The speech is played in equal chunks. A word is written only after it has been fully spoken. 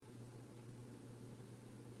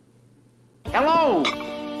Hello.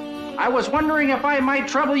 I was wondering if I might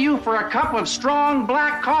trouble you for a cup of strong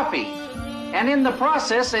black coffee, and in the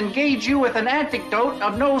process engage you with an anecdote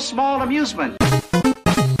of no small amusement.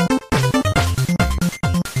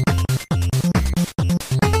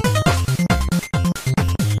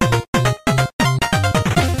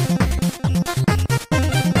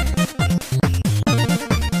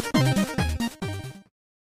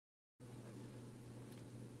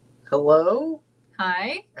 Hello?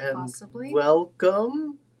 Hi, and possibly.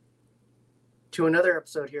 Welcome to another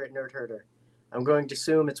episode here at Nerdherder. I'm going to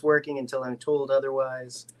assume it's working until I'm told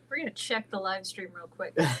otherwise. We're going to check the live stream real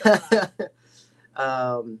quick. Yep,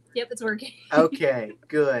 it's working. Okay,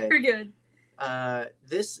 good. We're good.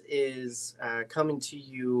 This is coming to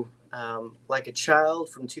you like a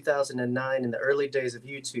child from 2009 in the early days of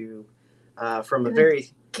YouTube from a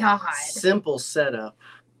very simple setup.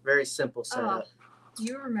 Very simple setup. Do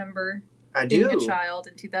you remember I being do. a child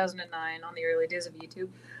in 2009 on the early days of YouTube?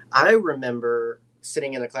 I remember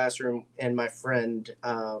sitting in the classroom and my friend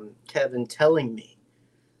Kevin telling me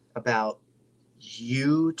about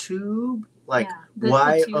YouTube, like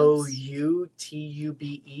YOUTUBE,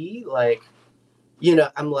 like, you know,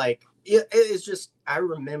 I'm like, it's just, I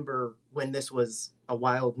remember when this was a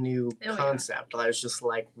wild new concept. I was just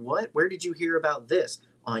like, what? Where did you hear about this?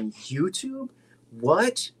 On YouTube?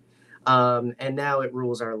 What? And now it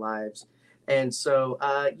rules our lives. And so,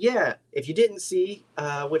 if you didn't see,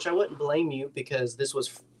 which I wouldn't blame you because this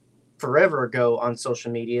was forever ago on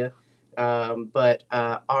social media, but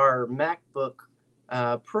our MacBook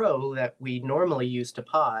Pro that we normally use to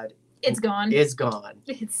pod, it's gone. It's gone.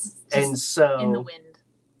 It's and so in the wind.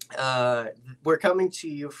 We're coming to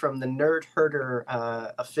you from the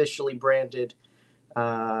Nerdherder officially branded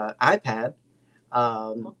iPad.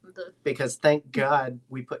 Because thank God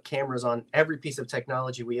we put cameras on every piece of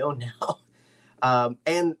technology we own now.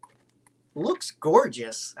 And looks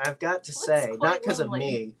gorgeous, I've got to say. Not because of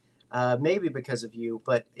me, maybe because of you,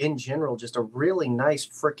 but in general, just a really nice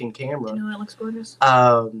freaking camera. You know, it looks gorgeous.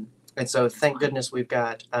 And so thank goodness we've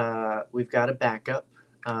got a backup.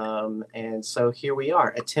 And so here we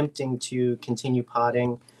are attempting to continue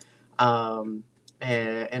potting.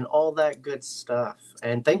 And all that good stuff.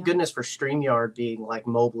 And thank goodness for StreamYard being like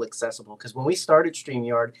mobile accessible, because when we started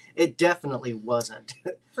StreamYard, it definitely wasn't.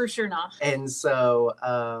 For sure not. And so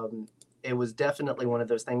it was definitely one of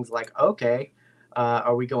those things like, okay,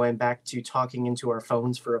 are we going back to talking into our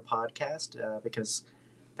phones for a podcast? Because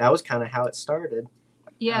that was kind of how it started.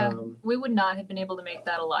 Yeah, we would not have been able to make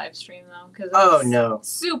that a live stream, though, because it's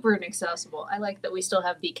super inaccessible. I like that we still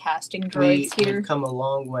have the casting droids here. We've come a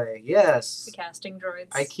long way, yes. The casting droids.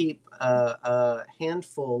 I keep a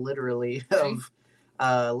handful, literally, of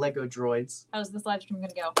Lego droids. How's this live stream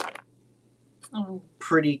going to go? Oh.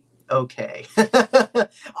 Pretty okay.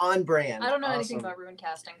 On brand. I don't know anything about ruined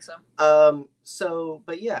casting, so.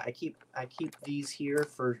 But yeah, I keep these here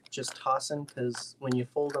for just tossing, because when you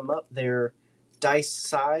fold them up, they're dice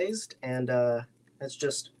sized, and that's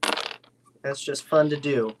just fun to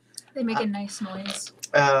do. They make a nice noise.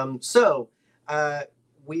 So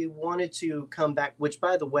we wanted to come back, which,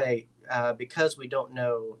 by the way, because we don't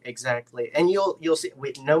know exactly, and you'll see,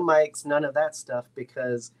 no mics, none of that stuff,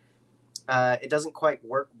 because it doesn't quite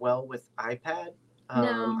work well with iPad.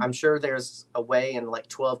 No. I'm sure there's a way in like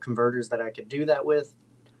 12 converters that I could do that with.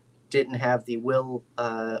 Didn't have the will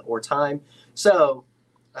or time. So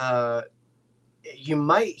you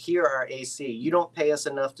might hear our AC. You don't pay us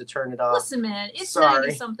enough to turn it off. Listen, man, it's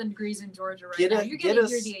 90-something degrees in Georgia now. You're going to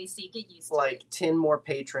hear the AC. Get used to it. Like 10 more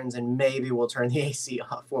patrons, and maybe we'll turn the AC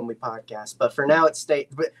off when we podcast. But for now, it stays.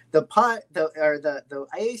 But the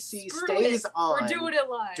AC stays on. We're doing it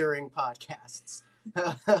live during podcasts.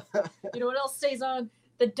 You know what else stays on?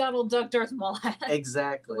 The Donald Duck Darth Maul hat.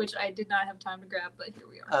 Exactly. Which I did not have time to grab, but here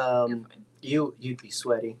we are. You'd be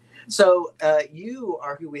sweaty. So you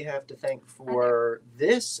are who we have to thank for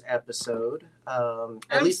this episode.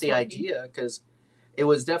 At least the idea, because it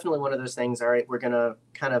was definitely one of those things. All right, we're gonna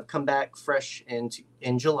kind of come back fresh in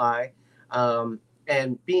July.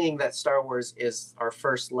 And being that Star Wars is our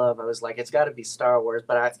first love, I was like, it's got to be Star Wars.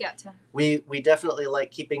 But it's got to. We definitely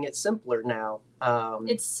like keeping it simpler now.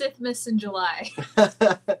 It's Sithmas in July.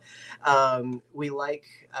 We like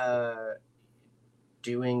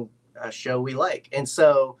doing a show we like, and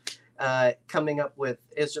so coming up with,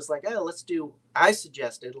 it's just like, I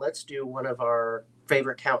suggested let's do one of our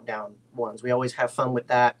favorite countdown ones. We always have fun with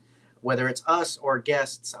that, whether it's us or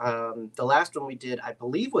guests. The last one we did, I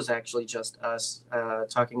believe, was actually just us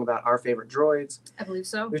talking about our favorite droids. I believe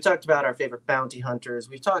so. We've talked about our favorite bounty hunters.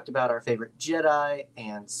 We've talked about our favorite Jedi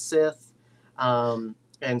and Sith.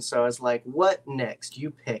 And so I was like, what next?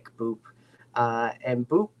 You pick, Boop. And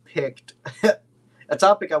Boop picked a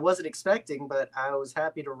topic I wasn't expecting, but I was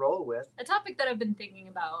happy to roll with. A topic that I've been thinking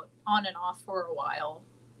about on and off for a while.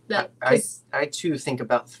 I too think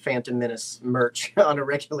about Phantom Menace merch on a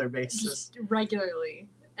regular basis. Regularly.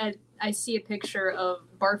 And I see a picture of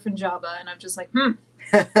Barf and Jabba, and I'm just like,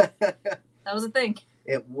 that was a thing.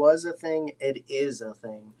 It was a thing. It is a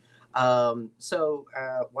thing. So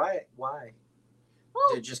why? Well,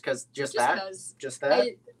 just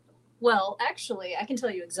that? Well, actually, I can tell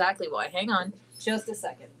you exactly why. Hang on just a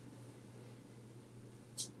second.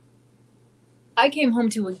 I came home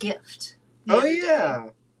to a gift. Oh, yeah.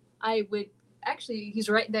 I would... Actually, he's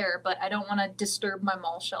right there, but I don't want to disturb my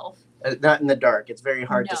mall shelf. Not in the dark. It's very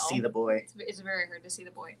hard to see the boy. It's very hard to see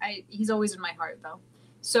the boy. He's always in my heart, though.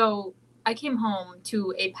 So I came home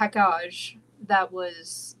to a package that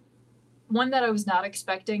was one that I was not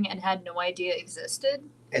expecting and had no idea existed.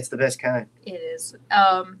 It's the best kind. It is.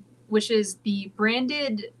 Which is the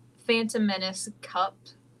branded Phantom Menace cup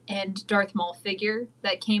and Darth Maul figure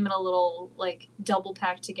that came in a little, like, double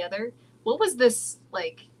pack together. What was this,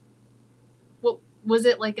 like... What was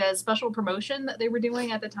it, like a special promotion that they were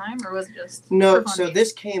doing at the time, or was it just... No, so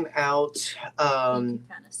this came out...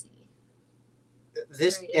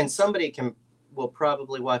 This, and somebody will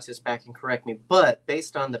probably watch this back and correct me, but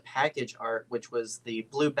based on the package art, which was the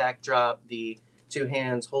blue backdrop, the two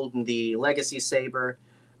hands holding the legacy saber,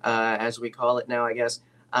 as we call it now, I guess.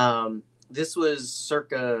 This was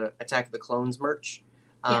circa Attack of the Clones merch.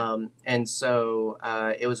 And so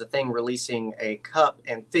it was a thing releasing a cup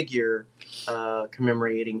and figure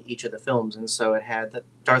commemorating each of the films. And so it had the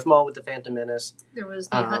Darth Maul with the Phantom Menace. There was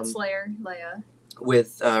the Hutt Slayer, Leia.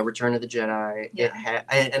 With Return of the Jedi. Yeah. It had,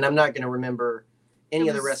 and I'm not going to remember any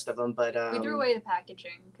of the rest of them, but... we threw away the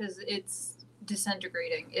packaging because it's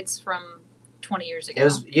disintegrating. It's from 20 years ago. It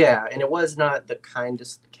was, yeah, and it was not the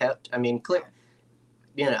kindest kept. I mean,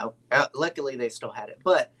 luckily they still had it.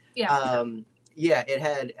 But, yeah, it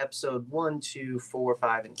had episode 1, 2, 4,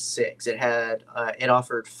 5, and 6. It had, it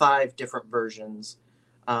offered 5 different versions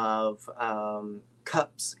of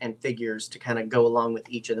cups and figures to kind of go along with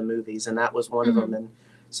each of the movies, and that was one of them. And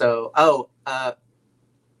so,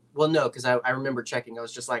 well, no, because I remember checking. I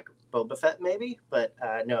was just like, Boba Fett, maybe? But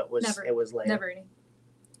no, it was Leia. Never any.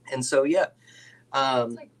 And so, yeah.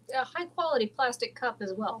 It's like a high-quality plastic cup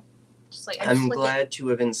as well. Just like I'm glad to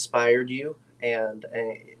have inspired you and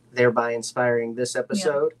thereby inspiring this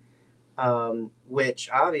episode, which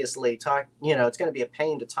obviously it's going to be a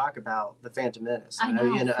pain to talk about the Phantom Menace. I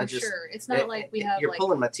know, for sure. It's not like we have you're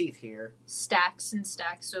pulling my teeth here. Stacks and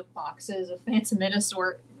stacks of boxes of Phantom Menace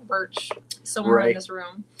merch somewhere in this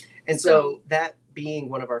room. And so that being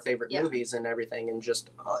one of our favorite movies and everything, and just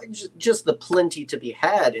the plenty to be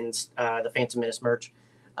had in the Phantom Menace merch,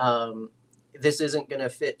 this isn't going to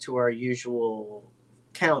fit to our usual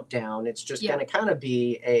countdown. It's just going to kind of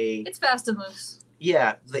be it's fast and loose.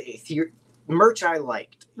 Yeah, the merch I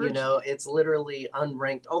liked. It's literally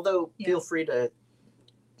unranked. Although feel free to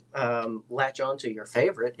latch onto your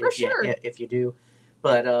favorite if you do.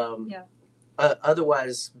 But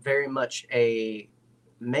otherwise, very much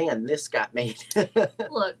this got made.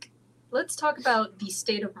 Look, let's talk about the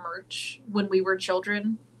state of merch when we were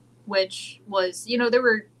children, which was,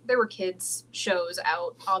 there were kids shows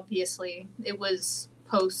out. Obviously, it was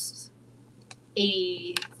post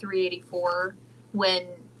 83, 84 when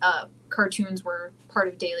cartoons were part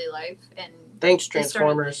of daily life, and thanks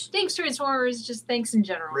Transformers. Thanks Transformers. Just thanks in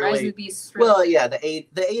general. Really? Rise of the Beasts. Well, yeah, the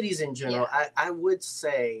 80s in general. Yeah. I would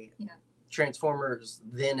say Transformers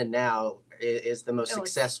then and now is the most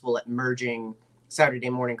successful at merging Saturday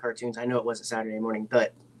morning cartoons. I know it wasn't Saturday morning,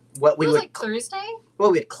 but what we would like Thursday.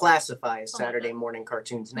 What we'd classify as Saturday morning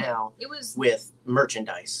cartoons now. It was with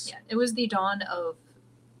merchandise. Yeah, it was the dawn of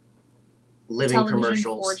living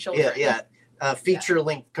commercials. For children. Yeah.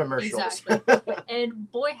 Feature-length commercials. Exactly.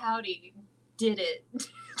 And boy, howdy, did it.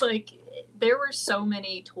 Like, there were so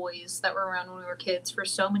many toys that were around when we were kids for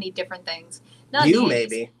so many different things. Not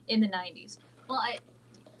maybe. In the 90s. Well,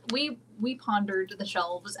 we pondered the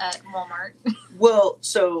shelves at Walmart. Well,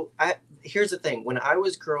 so here's the thing. When I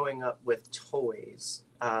was growing up with toys,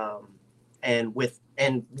 and with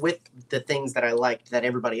the things that I liked that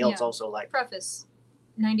everybody else also liked. Preface,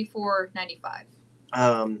 94,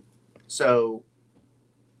 95. So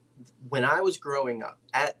when I was growing up,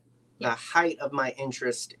 at the height of my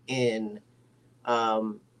interest in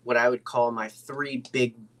what I would call my 3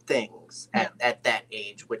 big things at that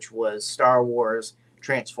age, which was Star Wars,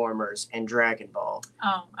 Transformers, and Dragon Ball.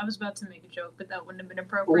 Oh, I was about to make a joke, but that wouldn't have been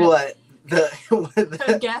appropriate. What?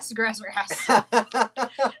 The gas, grass, grass. And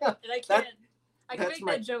I I can make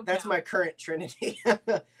that joke. That's now. my current trinity.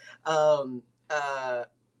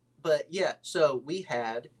 But yeah, so we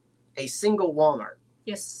had a single Walmart.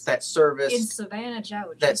 Yes. That serviced in Savannah,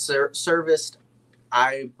 Georgia. That serviced,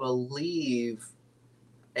 I believe,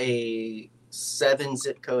 a 7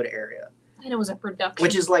 zip code area. And it was a production,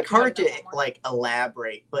 which is like hard to like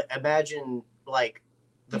elaborate, but imagine like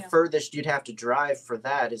the furthest you'd have to drive for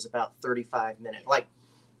that is about 35 minutes. Like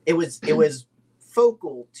it was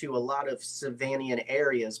focal to a lot of Savannah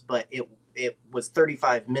areas, but it was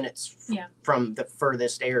 35 minutes from the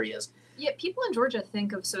furthest areas. Yeah, people in Georgia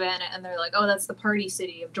think of Savannah and they're like, oh, that's the party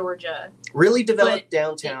city of Georgia. Really developed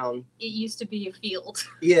downtown. It used to be a field.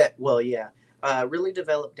 Yeah, well, yeah. Really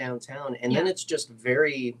developed downtown. And then it's just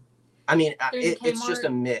very, I mean, it's just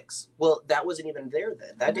a mix. Well, that wasn't even there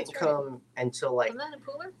then. That didn't come until like... Wasn't that in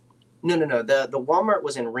Pooler? No. The Walmart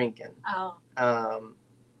was in Rincon. Oh.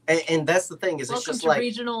 And that's the thing is Welcome it's just to like...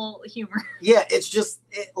 regional humor. Yeah, it's just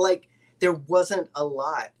like there wasn't a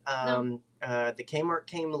lot. The Kmart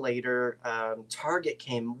came later. Target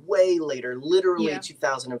came way later, literally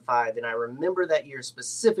 2005. And I remember that year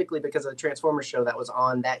specifically because of the Transformers show that was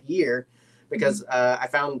on that year, because I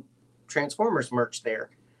found Transformers merch there.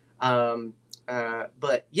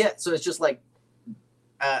 But yeah, so it's just like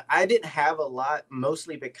I didn't have a lot,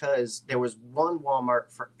 mostly because there was one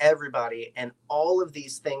Walmart for everybody, and all of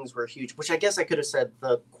these things were huge. Which I guess I could have said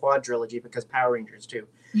the quadrilogy because Power Rangers too.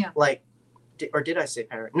 Yeah. Like. Or did I say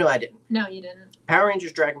Power Rangers? No, I didn't. No, you didn't. Power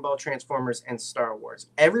Rangers, Dragon Ball, Transformers, and Star Wars.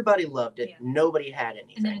 Everybody loved it. Yeah. Nobody had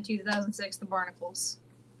anything. And then in 2006, the Barnacles.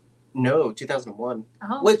 No, 2001.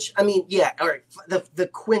 Oh. Which, I mean, yeah, all right. The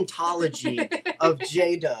quintology of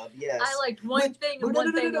J-Dub, yes. I liked one thing and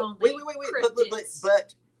one thing only. Wait.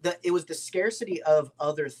 But it was the scarcity of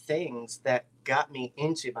other things that got me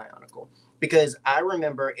into Bionicle. Because I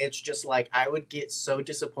remember it's just like I would get so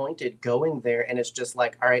disappointed going there, and it's just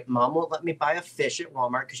like, all right, Mom won't let me buy a fish at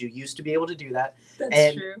Walmart because you used to be able to do that.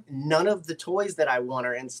 That's true. None of the toys that I want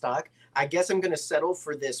are in stock. I guess I'm going to settle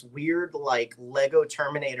for this weird like Lego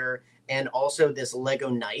Terminator and also this Lego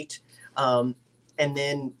Knight. And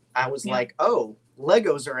then I was like, oh,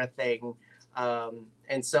 Legos are a thing.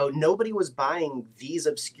 And so nobody was buying these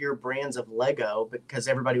obscure brands of Lego because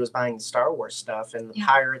everybody was buying the Star Wars stuff and the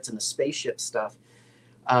pirates and the spaceship stuff.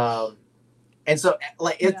 And so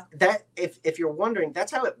like if you're wondering,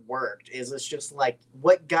 that's how it worked. It's just like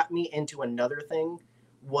what got me into another thing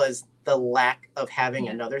was the lack of having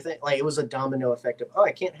another thing. Like it was a domino effect of, oh,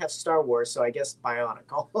 I can't have Star Wars, so I guess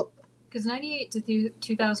Bionicle. Because 98 to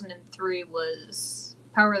 2003 was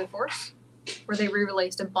Power of the Force, where they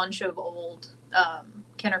re-released a bunch of old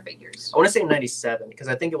Kenner figures. I want to say 97 because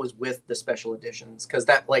I think it was with the special editions because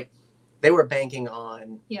that like they were banking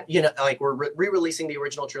on like we're re-releasing the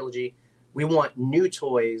original trilogy. We want new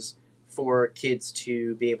toys for kids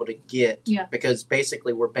to be able to get because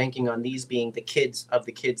basically we're banking on these being the kids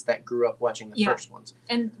that grew up watching the first ones.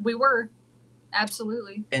 And we were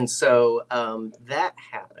absolutely. And so that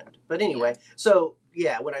happened. But anyway, so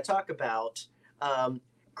when I talk about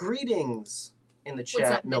greetings in the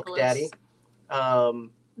chat, up, Milk Nicholas? Daddy.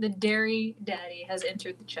 The Dairy Daddy has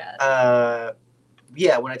entered the chat.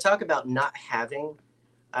 When I talk about not having,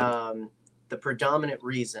 the predominant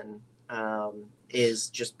reason is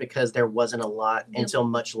just because there wasn't a lot until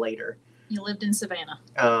much later. You lived in Savannah.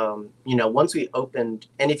 Once we opened,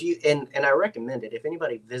 and if you and I recommend it if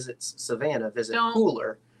anybody visits Savannah, visit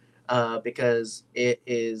Pooler, because it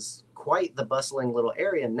is quite the bustling little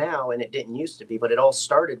area now, and it didn't used to be, but it all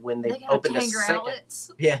started when they opened a second.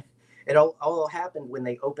 Outlets. Yeah. It all happened when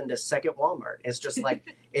they opened a second Walmart. It's just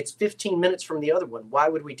like, it's 15 minutes from the other one. Why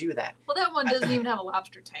would we do that? Well, that one doesn't even have a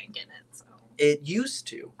lobster tank in it. So. It used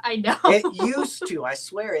to. I know. It used to. I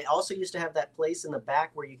swear. It also used to have that place in the back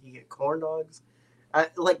where you could get corn dogs.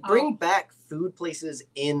 Bring back food places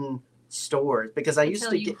in stores because I used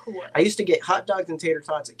to get hot dogs and tater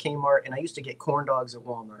tots at Kmart, and I used to get corn dogs at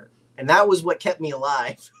Walmart. And that was what kept me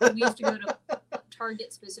alive. We used to go to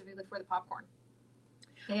Target specifically for the popcorn.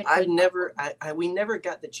 We never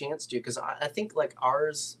got the chance to because I think like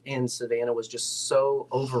ours in Savannah was just so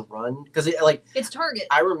overrun because it's Target.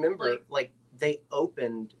 I remember like they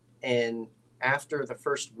opened and after the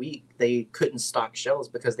first week they couldn't stock shelves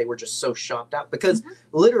because they were just so shopped out because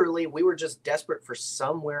literally we were just desperate for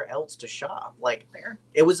somewhere else to shop. Like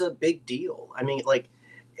it was a big deal. I mean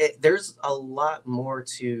there's a lot more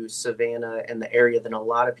to Savannah and the area than a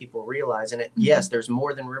lot of people realize. And yes, there's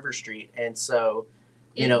more than River Street. And so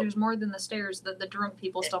You know, there's more than the stairs that the drunk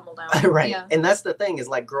people stumble down. Right. Yeah. And that's the thing is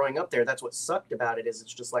like growing up there, that's what sucked about it is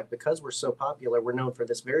it's just like because we're so popular, we're known for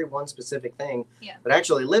this very one specific thing. Yeah. But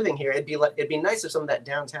actually living here, it'd be nice if some of that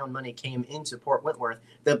downtown money came into Port Wentworth.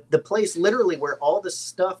 The place literally where all the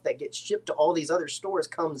stuff that gets shipped to all these other stores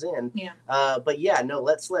comes in. Yeah. But yeah, no,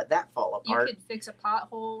 let's let that fall apart. You could fix a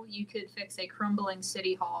pothole, you could fix a crumbling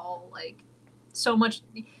city hall, like so much.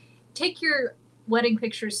 Take your wedding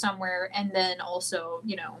pictures somewhere and then also,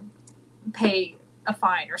 you know, pay a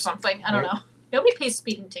fine or something. I don't know. Nobody pays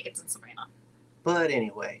speeding tickets in Savannah. But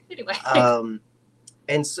anyway.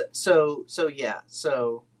 And so yeah.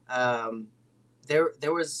 So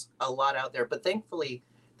there was a lot out there, but thankfully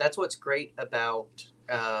that's what's great about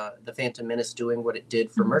the Phantom Menace doing what it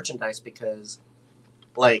did for merchandise, because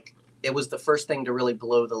like it was the first thing to really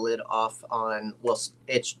blow the lid off on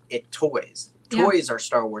toys. Toys are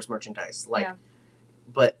Star Wars merchandise, like,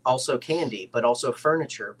 but also candy, but also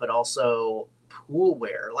furniture, but also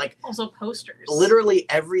poolware, like also posters. Literally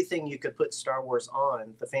everything you could put Star Wars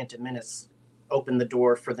on, the Phantom Menace opened the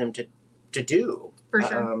door for them to do. For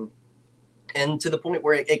sure. And to the point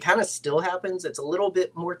where it kind of still happens. It's a little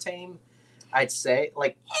bit more tame, I'd say.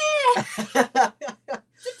 Like,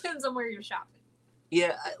 depends on where you're shopping.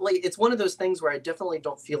 Yeah, like it's one of those things where I definitely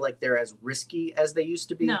don't feel like they're as risky as they used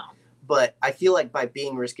to be. No. But I feel like by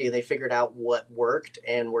being risky, they figured out what worked,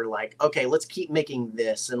 and we're like, okay, let's keep making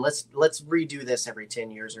this, and let's redo this every 10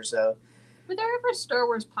 years or so. Were there ever Star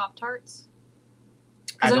Wars Pop-Tarts?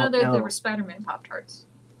 Because I know there were Spider-Man Pop-Tarts.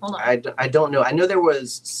 Hold on. I don't know. I know there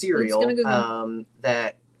was cereal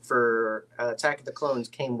that for Attack of the Clones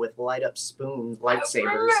came with light-up spoon lightsabers.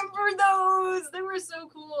 I remember those. They were so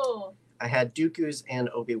cool. I had Dooku's and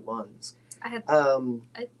Obi-Wan's. I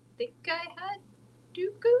think I had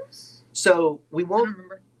Dooku's. So we won't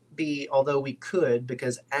be, although we could,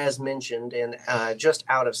 because as mentioned and just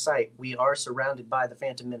out of sight, we are surrounded by the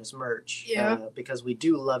Phantom Menace merch because we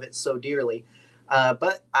do love it so dearly.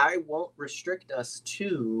 But I won't restrict us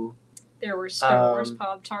to... There were Star Wars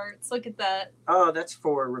Pop-Tarts. Look at that. Oh, that's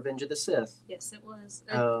for Revenge of the Sith. Yes, it was.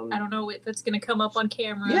 I don't know if it's going to come up on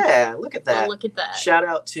camera. Yeah, look at that. Oh, look at that. Shout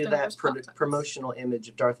out to that promotional image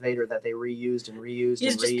of Darth Vader that they reused and reused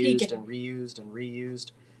and reused and reused and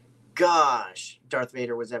reused. Gosh, Darth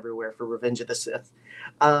Vader was everywhere for Revenge of the Sith.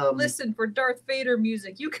 Listen, for Darth Vader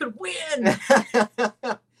music, you could win.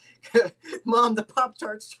 Mom, the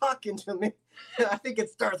Pop-Tart's talking to me. I think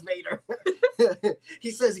it's Darth Vader.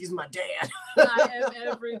 He says he's my dad. I am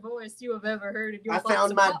every voice you have ever heard in your box of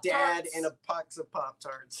found my Pop-Tarts. dad in a box of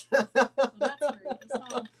Pop-Tarts. Well, that's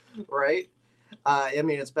right? I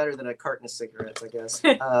mean, it's better than a carton of cigarettes, I guess.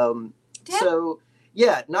 So,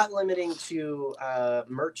 yeah, not limiting to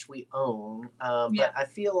merch we own, but I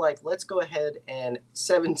feel like let's go ahead and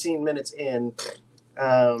 17 minutes in,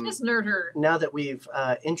 this Nerdherder. Now that we've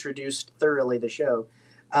introduced thoroughly the show,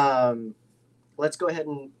 let's go ahead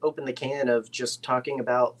and open the can of just talking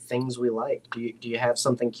about things we like. Do you have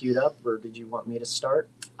something queued up, or did you want me to start?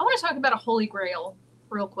 I want to talk about a Holy Grail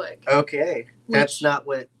real quick. Okay. That's not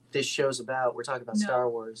what this show's about. We're talking about Star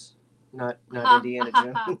Wars, not Indiana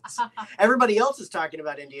Jones. Everybody else is talking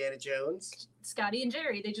about Indiana Jones. Scotty and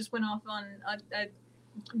Jerry, they just went off on a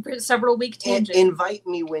several week tangent. Invite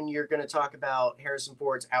me when you're going to talk about Harrison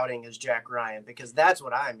Ford's outing as Jack Ryan, because that's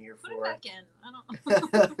what I'm here for. Put it back in.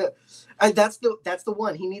 I don't. That's the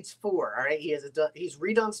one. He needs 4. All right. He's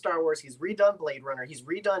redone Star Wars. He's redone Blade Runner. He's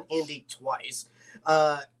redone Indy twice.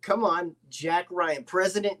 Come on, Jack Ryan,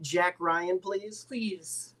 President Jack Ryan, please.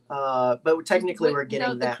 Please. But technically, we're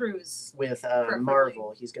getting that cruise with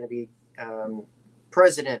Marvel. He's going to be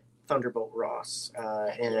President Thunderbolt Ross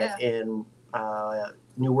in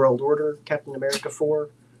New World Order, Captain America 4,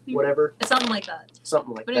 whatever. Something like that.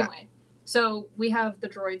 But anyway, so we have the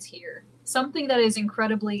droids here. Something that is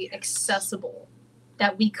incredibly accessible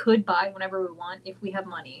that we could buy whenever we want if we have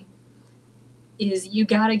money is you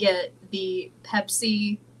gotta get the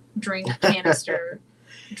Pepsi drink canister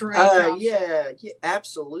droid. Yeah,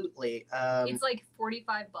 absolutely. It's like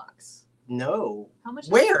 $45. No. How much?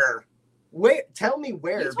 Where? Tell me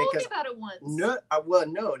where. You told me about it once. No,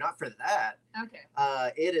 no, not for that. Okay.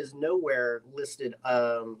 It is nowhere listed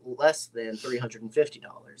less than $350.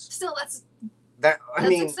 Still, that's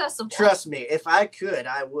accessible. Trust me, if I could,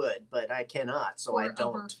 I would, but I cannot, so I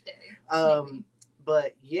don't. A birthday,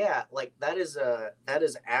 but yeah, like that is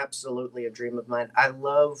absolutely a dream of mine. I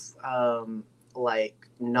love like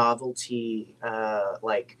novelty,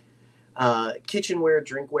 like kitchenware,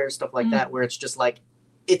 drinkware, stuff like that, where it's just like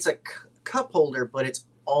it's a cup holder, but it's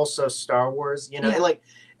also Star Wars, you know.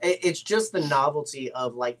 It's just the novelty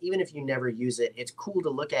of like, even if you never use it, it's cool to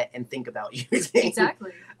look at and think about using.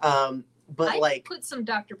 Exactly. But I'd like, put some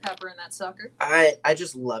Dr. Pepper in that sucker. I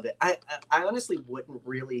just love it. I honestly wouldn't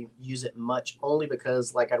really use it much, only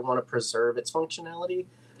because like I'd want to preserve its functionality.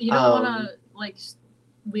 You don't want to like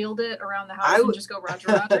wield it around the house and just go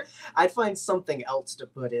Roger. I'd find something else to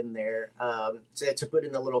put in there, to put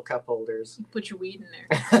in the little cup holders. Put your weed in there.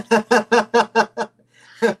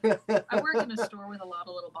 I work in a store with a lot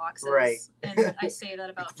of little boxes, right? And I say that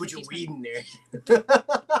about put your weed in there.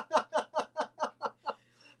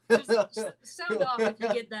 Just sound off if you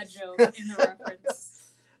get that joke in the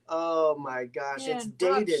reference. Oh my gosh, Man, it's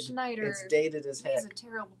dated. Rob Schneider, it's dated as heck. He's a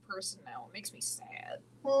terrible person now. It makes me sad.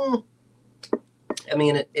 I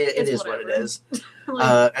mean, it is what it is.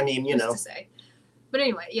 Like, I mean, you know. To say. But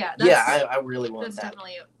anyway, yeah. I really want that's that. That's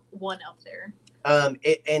definitely one up there.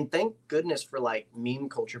 And thank goodness for like meme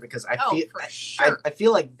culture, because I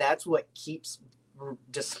feel like that's what keeps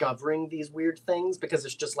discovering these weird things, because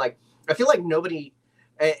it's just like, I feel like nobody,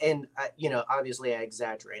 and you know, obviously I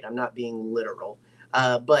exaggerate, I'm not being literal,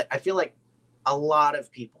 but I feel like a lot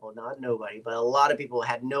of people, not nobody, but a lot of people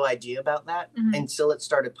had no idea about that until it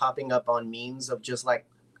started popping up on memes of just like,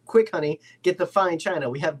 quick honey, get the fine china,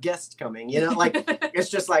 we have guests coming, you know, like it's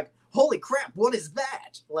just like, holy crap, what is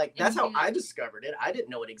that? Like, that's how I discovered it. I didn't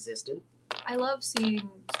know it existed. I love seeing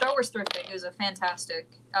Star Wars thrifting is a fantastic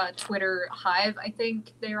Twitter hive. I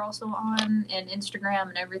think they're also on, and Instagram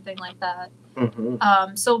and everything like that.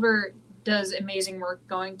 Silver does amazing work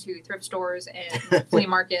going to thrift stores and flea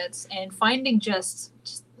markets and finding just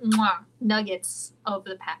nuggets of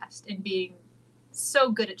the past and being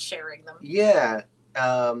so good at sharing them. Yeah.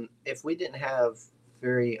 If we didn't have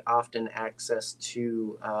very often access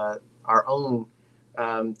to our own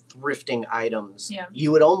thrifting items,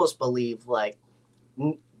 you would almost believe like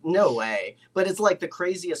no way, but it's like the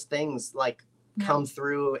craziest things like come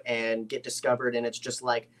through and get discovered, and it's just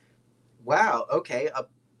like, wow, okay, a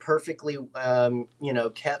perfectly you know,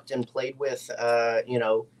 kept and played with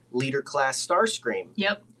leader class Starscream.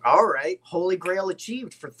 Yep. All right, holy grail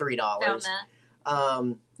achieved for $3. Found that.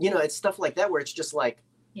 You know, it's stuff like that where it's just like,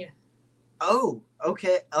 oh,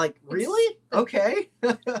 okay, like, really? Okay.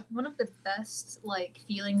 One of the best, like,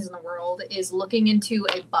 feelings in the world is looking into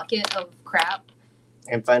a bucket of crap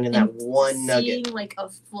and finding that one nugget. Seeing, like, a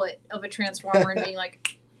foot of a Transformer and being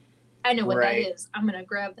like, I know what that is. I'm going to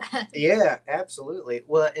grab that. Yeah, absolutely.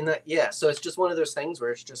 Well, and so it's just one of those things where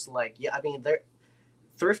it's just like, I mean,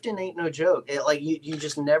 thrifting ain't no joke. Like, you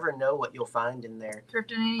just never know what you'll find in there.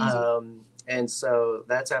 Thrifting ain't easy. And so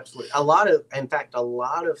that's absolutely a lot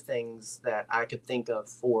of things that I could think of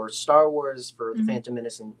for Star Wars, for the Phantom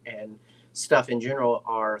Menace and stuff in general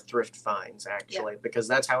are thrift finds, actually, because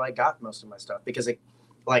that's how I got most of my stuff. Because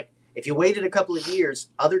if you waited a couple of years,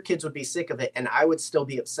 other kids would be sick of it and I would still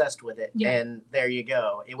be obsessed with it. Yeah. And there you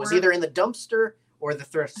go. It was either in the dumpster or the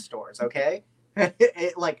thrift stores. Okay.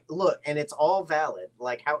 Look, and it's all valid.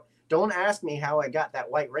 Like, don't ask me how I got that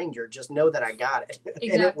White Ranger. Just know that I got it. Exactly.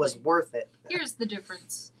 And it was worth it. Here's the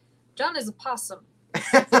difference. John is a possum.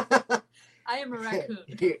 I am a raccoon.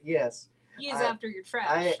 Yes. He is after your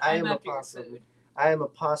trash. I am a possum. I am a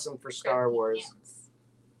possum for Star Wars. Hands.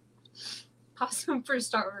 Possum for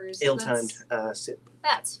Star Wars. Ill-timed sip.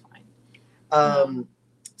 That's fine.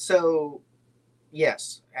 So,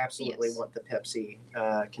 yes, absolutely want the Pepsi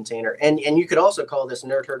container. And you could also call this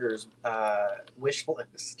Nerdherder's wish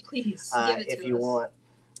list. Please, if you want.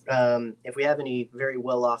 If we have any very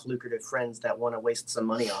well-off, lucrative friends that want to waste some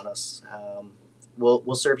money on us,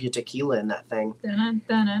 we'll serve you tequila in that thing.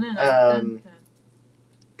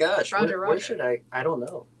 Gosh, where should I don't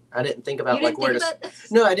know. I didn't think about where to.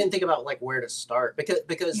 No, I didn't think about like where to start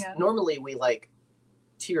because normally we like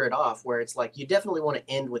tier it off where it's like you definitely want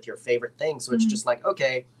to end with your favorite thing. So it's just like,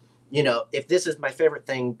 okay, you know, if this is my favorite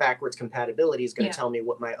thing, backwards compatibility is going to tell me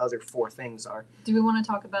what my other 4 things are. Do we want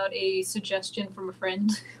to talk about a suggestion from a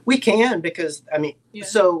friend? We can, because I mean,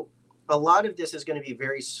 so a lot of this is going to be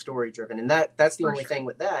very story driven, and that's the only thing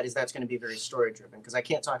with that is that's going to be very story driven, because I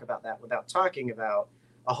can't talk about that without talking about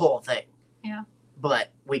a whole thing. Yeah. But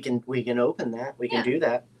we can open that. We can do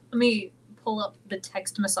that. Let me pull up the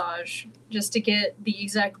text massage just to get the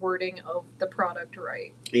exact wording of the product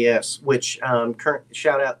right. Yes, which current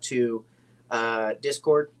shout out to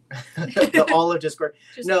Discord, all of Discord.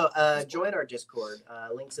 Join our Discord.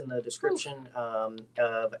 Links in the description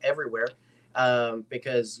of everywhere,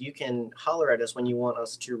 because you can holler at us when you want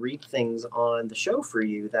us to read things on the show for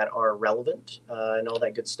you that are relevant and all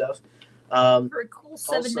that good stuff. For a cool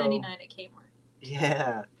 $7.99 at Kmart.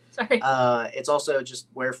 Yeah. Sorry. It's also just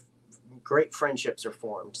where great friendships are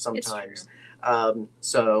formed sometimes.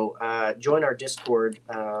 So join our Discord,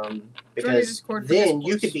 because then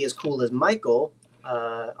you could be as cool as Michael,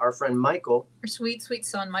 our friend Michael, our sweet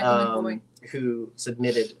son Michael McBoy, who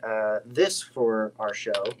submitted this for our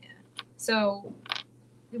show. Yeah. So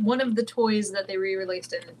one of the toys that they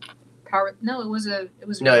re-released in Power. No, it was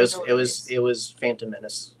Phantom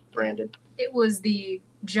Menace branded. It was the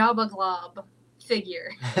Jabba Glob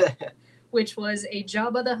figure. Which was a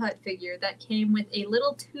Jabba the Hutt figure that came with a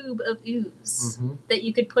little tube of ooze that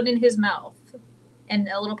you could put in his mouth, and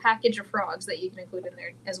a little package of frogs that you can include in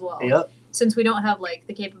there as well. Yep. Since we don't have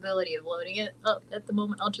the capability of loading it up at the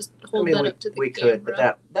moment, I'll just hold that up to the camera. We could, but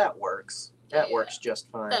that works. That works just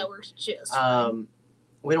fine. That works just fine.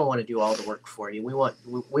 We don't want to do all the work for you.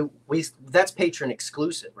 We that's patron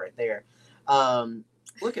exclusive right there.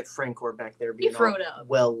 Look at Francor back there being all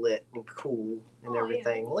well lit and cool and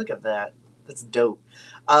everything. Yeah. Look at that. That's dope.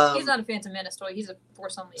 He's not a Phantom Menace toy. He's a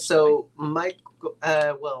Force Unleashed toy. So, Mike,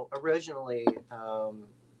 originally,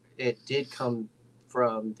 it did come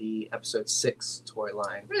from the Episode 6 toy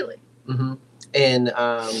line. Really? Mm-hmm. And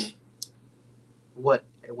what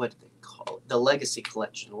did they call it? The Legacy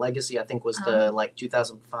Collection. Legacy, I think, was the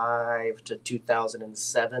 2005 to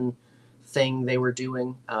 2007 thing they were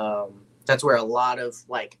doing. That's where a lot of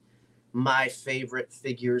my favorite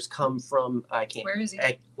figures come from. I can't. Where is he?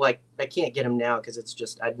 I can't get him now because it's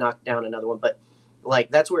just I'd knocked down another one. But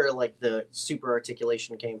that's where the super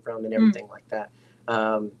articulation came from and everything like that.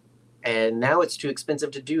 And now it's too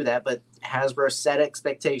expensive to do that. But Hasbro set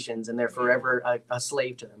expectations, and they're forever a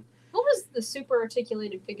slave to them. What was the super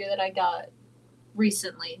articulated figure that I got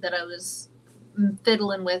recently that I was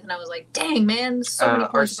fiddling with, and I was like, dang man, so many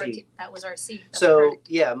points. That was RC.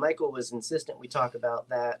 Yeah, Michael was insistent we talk about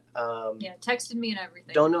that. Texted me and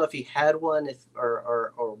everything. Don't know if he had one,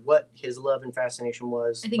 or what his love and fascination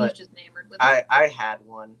was. I think he's just enamored with it. I had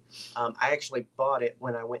one. I actually bought it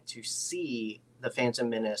when I went to see the Phantom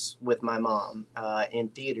Menace with my mom in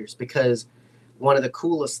theaters, because one of the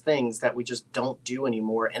coolest things that we just don't do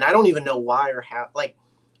anymore, and I don't even know why or how,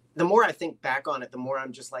 the more I think back on it, the more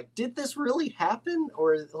I'm just like, did this really happen?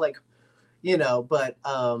 Or but we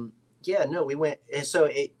went. So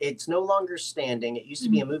it's no longer standing. It used to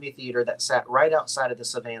be a movie theater that sat right outside of the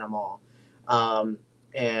Savannah Mall, and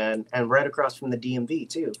right across from the DMV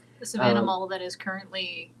too. The Savannah Mall that is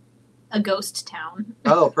currently a ghost town.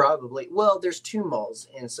 Oh, probably. Well, there's two malls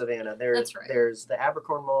in Savannah. That's right. There's the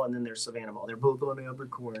Abercorn Mall and then there's Savannah Mall. They're both on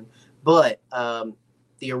Abercorn. But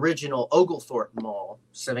the original Oglethorpe Mall,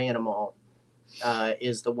 Savannah Mall,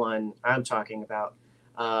 is the one I'm talking about.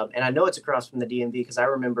 And I know it's across from the DMV because I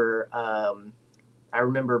remember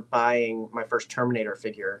buying my first Terminator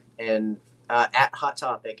figure and at Hot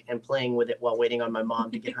Topic and playing with it while waiting on my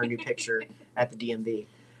mom to get her new picture at the DMV.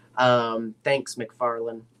 Thanks,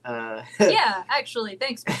 McFarlane. Yeah, actually,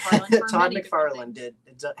 thanks, McFarlane. Todd McFarlane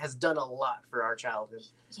has done a lot for our childhood.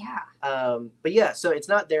 Yeah. But yeah, so it's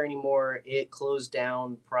not there anymore. It closed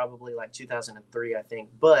down probably 2003, I think.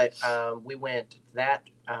 But we went that.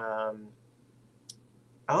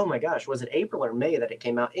 Oh my gosh, was it April or May that it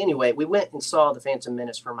came out? Anyway, we went and saw the Phantom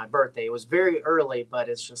Menace for my birthday. It was very early, but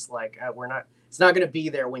it's just it's not going to be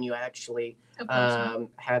there when you actually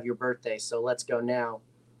have your birthday. So let's go now.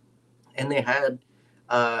 And they had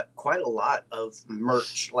quite a lot of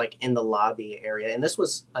merch in the lobby area. And this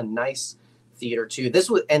was a nice theater too. This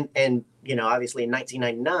was, and obviously in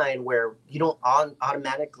 1999, where you don't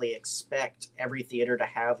automatically expect every theater to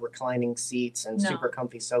have reclining seats and super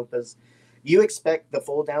comfy sofas. You expect the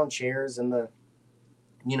fold down chairs and the,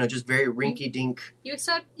 just very rinky dink. You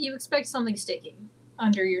expect something sticking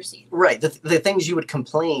under your seat. Right. The things you would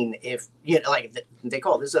complain if, they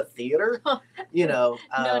call this a theater,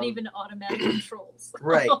 Not even automatic controls.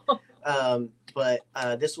 Right. But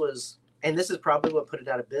this was, and this is probably what put it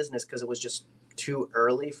out of business because it was just too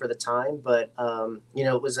early for the time. But,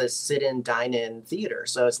 it was a sit-in, dine-in theater.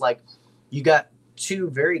 So it's you got two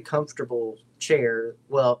very comfortable chairs.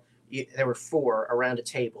 Well, there were four around a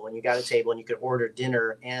table, and you got a table and you could order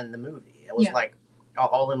dinner and the movie. It was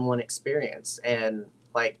all in one experience. And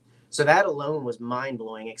so that alone was mind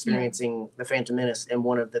blowing, experiencing the Phantom Menace in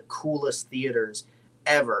one of the coolest theaters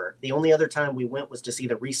ever. The only other time we went was to see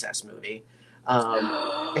the Recess movie.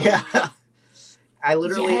 Yeah, I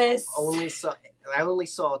literally only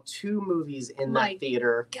saw two movies in that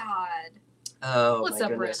theater. God. Oh, what's my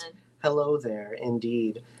up, goodness. Brennan? Hello there,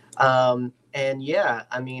 indeed. And yeah,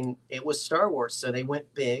 I mean, it was Star Wars, so they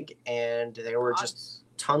went big, and there were just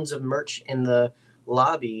tons of merch in the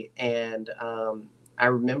lobby. And I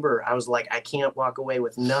remember I was like, I can't walk away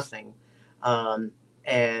with nothing.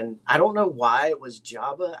 And I don't know why it was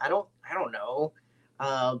Jabba. I don't know.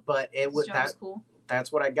 But it was cool.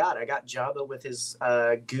 That's what I got. I got Jabba with his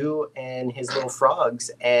goo and his little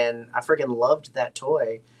frogs, and I freaking loved that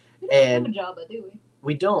toy. We don't have a Jabba, do we?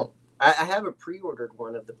 We don't. I have a pre-ordered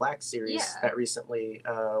one of the Black Series that recently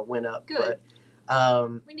went up. Good.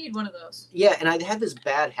 But, we need one of those. Yeah, and I had this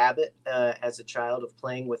bad habit as a child of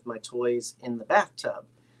playing with my toys in the bathtub.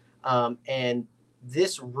 And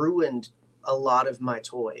this ruined a lot of my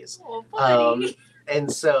toys. Oh, buddy.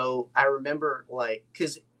 And so I remember, like,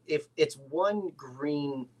 because if it's one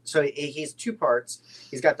green, so he's two parts.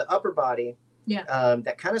 He's got the upper body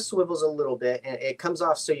that kind of swivels a little bit, and it comes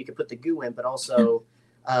off so you can put the goo in, but also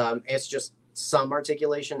it's just some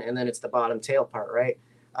articulation, and then it's the bottom tail part, right?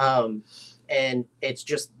 And it's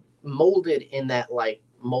just molded in that, like,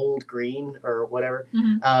 mold green or whatever,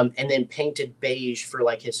 and then painted beige for,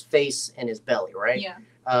 like, his face and his belly, right?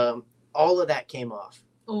 Yeah. All of that came off.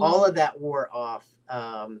 Ooh. All of that wore off.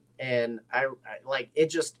 And I like it.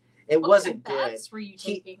 Just it wasn't good. Were you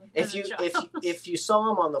taking if you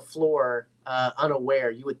saw him on the floor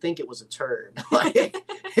unaware, you would think it was a turd. Like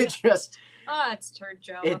it just. It's turd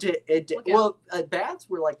Joe. It did. Well, baths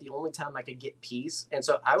were like the only time I could get peace, and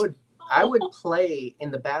so I would play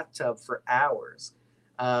in the bathtub for hours.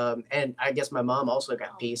 And I guess my mom also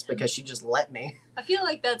got peace because she just let me. I feel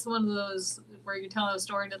like that's one of those where you tell a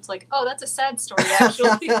story and it's like, oh, that's a sad story,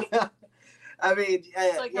 actually. I mean,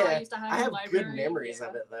 it's like how I used to I have good memories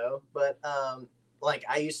of it, though. But, like,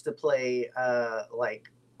 I used to play,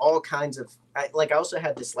 like, all kinds of... I also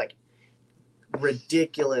had this, like,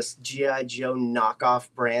 ridiculous G.I. Joe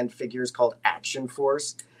knockoff brand figures called Action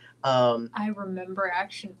Force. I remember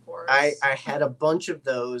Action Force. I had a bunch of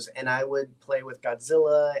those, and I would play with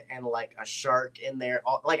Godzilla and like a shark in there.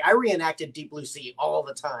 Like I reenacted Deep Blue Sea all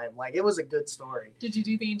the time. Like it was a good story. Did you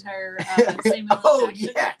do the entire Oh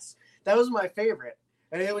yes, that was my favorite,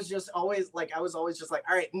 and it was just always like I was always just like,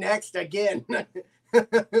 all right, next again.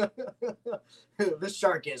 This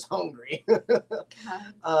shark is hungry.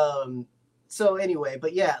 So anyway,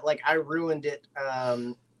 but yeah, like I ruined it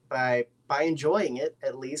by enjoying it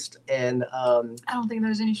at least, and I don't think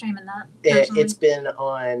there's any shame in that. It's been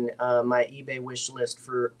on my eBay wish list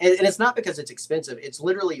for, and it's not because it's expensive. It's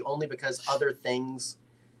literally only because other things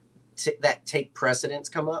that take precedence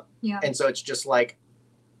come up. Yeah. And so it's just like,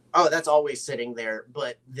 oh, that's always sitting there,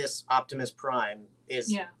 but this Optimus Prime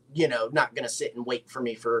is, not going to sit and wait for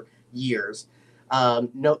me for years.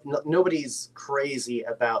 Nobody's crazy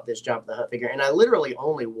about this Jabba the Hutt figure, and I literally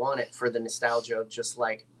only want it for the nostalgia of just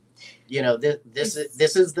like, this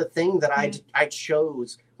is the thing that I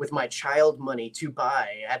chose with my child money to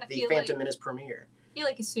buy at the Phantom Menace premiere. I feel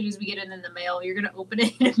like as soon as we get it in the mail, you're gonna open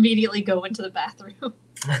it and immediately go into the bathroom.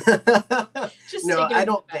 No, I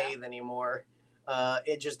don't bathe anymore.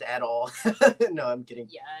 It just at all. No, I'm kidding.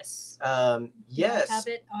 Yes. Yes. Have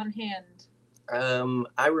it on hand.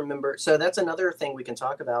 I remember. So that's another thing we can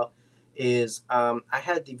talk about is I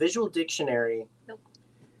had the visual dictionary. Nope.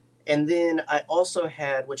 And then I also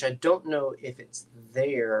had, which I don't know if it's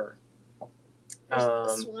there.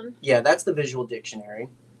 This one? Yeah, that's the visual dictionary.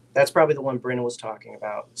 That's probably the one Brenna was talking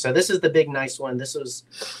about. So this is the big nice one. This was,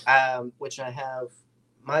 which I have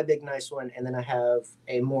my big nice one, and then I have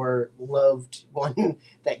a more loved one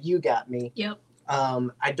that you got me. Yep.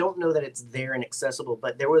 I don't know that it's there and accessible,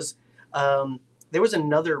 but there was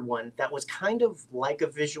another one that was kind of like a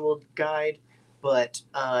visual guide, but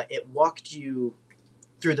it walked you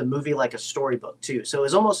through the movie like a storybook too. So it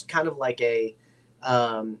was almost kind of like a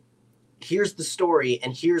here's the story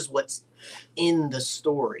and here's what's in the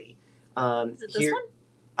story. Is it this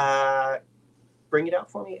one? Bring it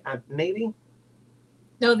out for me, maybe.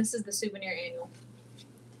 No, this is the souvenir annual.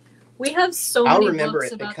 We have so many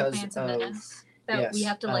books about the Phantom Menace that we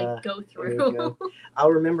have to go through. Go.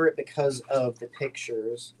 I'll remember it because of the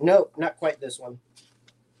pictures. No, not quite this one.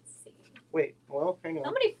 Let's see. Wait, well, hang on.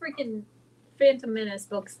 How many freaking Phantom Menace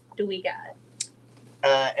books do we got?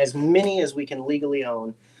 As many as we can legally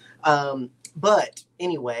own. But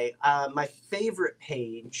anyway, my favorite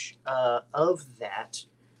page of that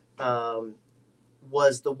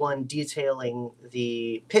was the one detailing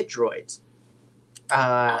the pit droids.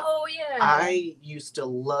 Oh, yeah. I used to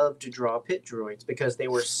love to draw pit droids because they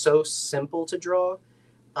were so simple to draw.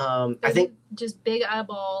 I think just big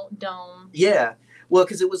eyeball dome. Yeah. Well,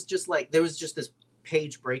 because it was just like there was just this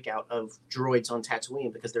page breakout of droids on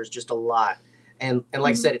Tatooine because there's just a lot. And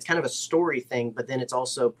like I said, it's kind of a story thing, but then it's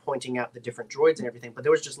also pointing out the different droids and everything. But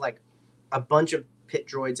there was just like a bunch of pit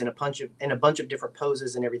droids and a bunch of different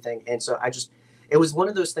poses and everything. And so it was one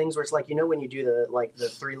of those things where it's like, when you do the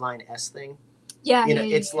 3-line S thing. Yeah.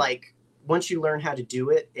 It's like once you learn how to do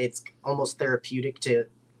it, it's almost therapeutic to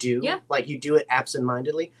do. Yeah. Like you do it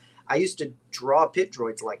absentmindedly. I used to draw pit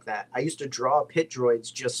droids like that. I used to draw pit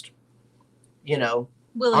droids just, you know,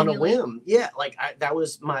 on a whim. Yeah, like that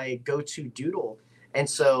was my go-to doodle. And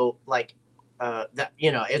so like that,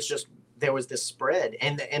 you know, it's just there was this spread.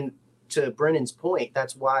 And to Brennan's point,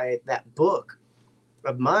 that's why that book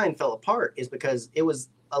of mine fell apart, is because it was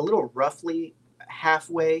a little roughly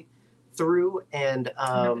halfway through, and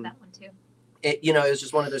I remember that one too. It, you know, it was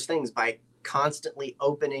just one of those things. By constantly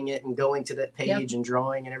opening it and going to that page and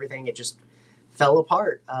drawing and everything, it just fell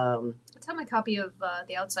apart. That's how my copy of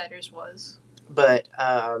The Outsiders was. But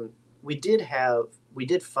we did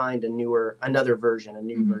find another version, a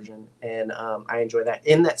new version, and I enjoy that.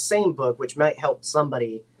 In that same book, which might help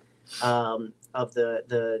somebody of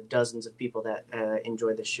the dozens of people that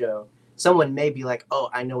enjoy the show, someone may be like, oh,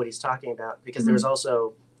 I know what he's talking about, because there was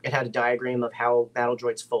also, it had a diagram of how battle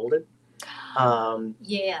droids folded.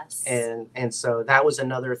 Yes. And so that was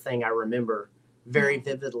another thing I remember very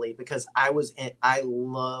vividly, because I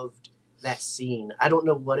loved that scene. I don't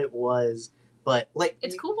know what it was, but like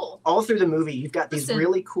it's cool. All through the movie, you've got these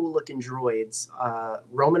really cool looking droids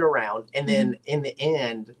roaming around, and then in the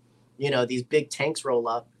end, you know, these big tanks roll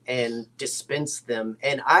up and dispense them.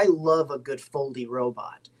 And I love a good foldy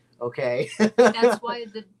robot. Okay. That's why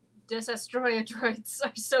the Destroyer droids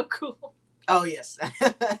are so cool. Oh yes.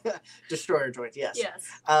 Destroyer droids, yes. Yes.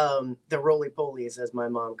 The roly-polies, as my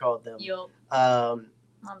mom called them. Yup.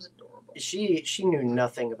 Mom's adorable. She knew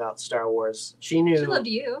nothing about Star Wars. She loved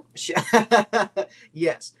you.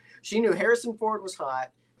 Yes. She knew Harrison Ford was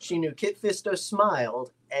hot. She knew Kit Fisto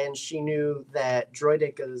smiled, and she knew that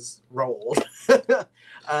droidicas rolled.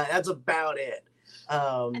 That's about it.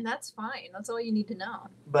 And that's fine. That's all you need to know.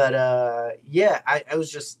 But yeah, I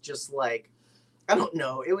was just like, I don't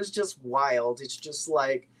know. It was just wild. It's just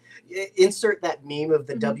like, insert that meme of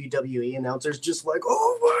the WWE announcers just like,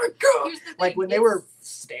 oh my God. Like when they were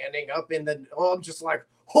standing up in the, I'm just like,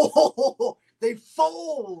 oh, they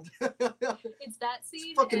fold. It's that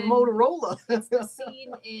scene. It's fucking Motorola. It's the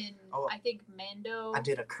scene in, I think, Mando. I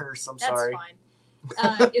did a curse. I'm That's sorry.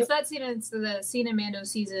 Fine. It's that scene. It's the scene in Mando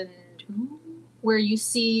season 2 where you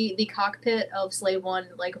see the cockpit of Slave One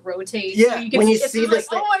like rotate. Yeah, so when you see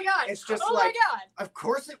this, like, oh my God! It's just oh like, my God! Of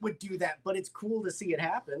course it would do that, but it's cool to see it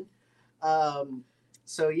happen.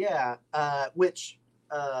 So yeah, which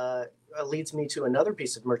leads me to another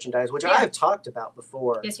piece of merchandise, which I have talked about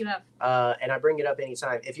before. Yes, you have. And I bring it up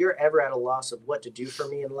anytime. If you're ever at a loss of what to do for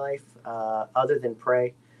me in life, other than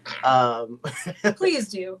pray, please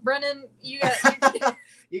do, Brennan. You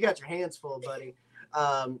got your hands full, buddy.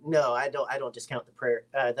 No, I don't discount the prayer,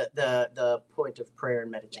 the point of prayer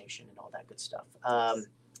and meditation and all that good stuff.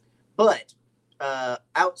 But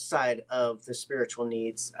outside of the spiritual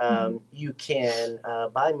needs, you can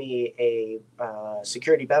buy me a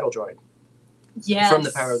security battle droid. Yes. From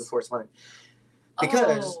the Power of the Force line.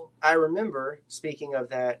 Because I remember, speaking of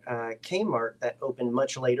that Kmart that opened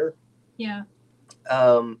much later. Yeah.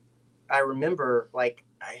 I remember, like,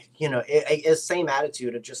 it's same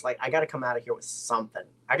attitude of just like, I got to come out of here with something.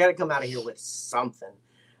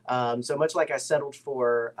 So much like I settled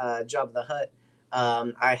for Jabba the Hutt,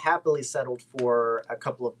 I happily settled for a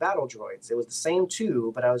couple of battle droids. It was the same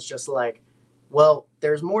two, but I was just like, well,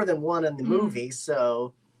 there's more than one in the movie,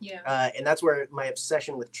 so yeah. And that's where my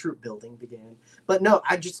obsession with troop building began. But no,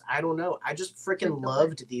 I don't know. I just freaking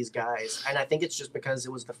loved these guys, and I think it's just because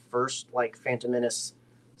it was the first like Phantom Menace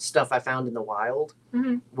stuff I found in the wild,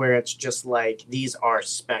 where it's just like, these are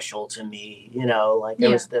special to me, like there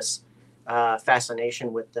was this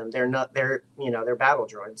fascination with them. They're battle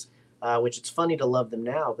droids, which it's funny to love them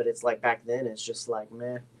now, but it's like back then it's just like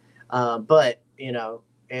meh. But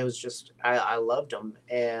it was just, I loved them,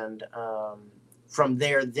 and from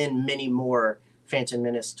there then many more Phantom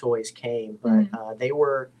Menace toys came, but they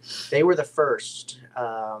were the first.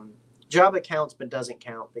 Jabba counts but doesn't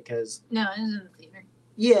count because no, it isn't in the theater.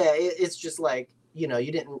 Yeah, it's just like, you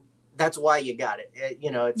didn't, that's why you got it.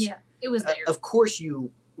 It's, it was there. Of course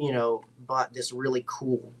you bought this really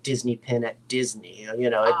cool Disney pin at Disney.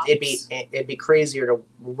 It'd be crazier to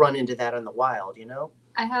run into that in the wild,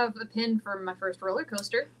 I have a pin from my first roller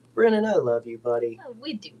coaster. Brennan, I love you, buddy. Oh,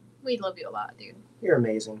 we do. We love you a lot, dude. You're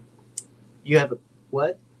amazing. You have a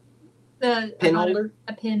what? Pin holder?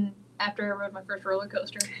 A pin after I rode my first roller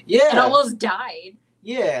coaster. Yeah. It almost died.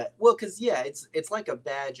 Yeah, well, because it's like a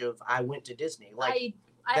badge of I went to Disney. Like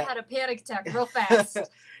I had a panic attack real fast.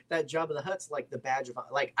 That Jabba the Hutt's like the badge of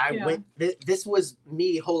I went. This was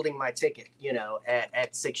me holding my ticket,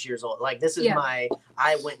 at 6 years old. Like this is I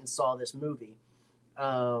went and saw this movie,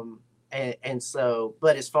 and so.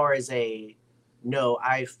 But as far as I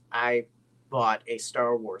bought a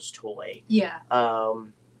Star Wars toy. Yeah.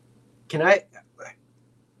 Can I,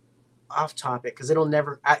 off topic, because it'll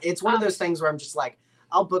never, it's one of those things where I'm just like,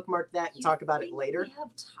 I'll bookmark that and talk about it later. We have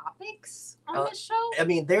topics on this show? I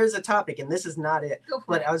mean, there's a topic, and this is not it. Go for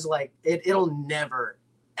but it. I was like, it'll never,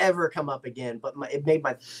 ever come up again. But it made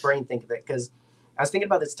my brain think of it, because I was thinking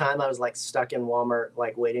about this time I was like stuck in Walmart,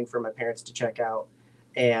 like waiting for my parents to check out.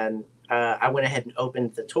 And I went ahead and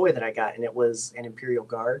opened the toy that I got, and it was an Imperial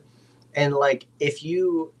Guard. And like, if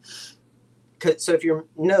you they've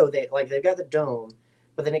got the dome,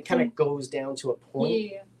 but then it kind of goes down to a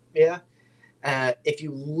point. Yeah. If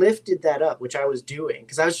you lifted that up, which I was doing,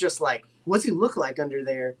 because I was just like, what's he look like under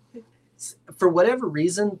there? For whatever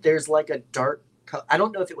reason, there's like a dark color. I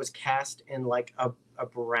don't know if it was cast in like a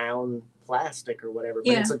brown plastic or whatever,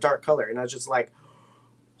 but it's a dark color. And I was just like,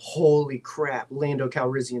 holy crap, Lando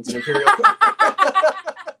Calrissian's an Imperial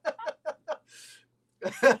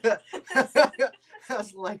I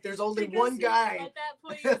was like, there's only one guy. At that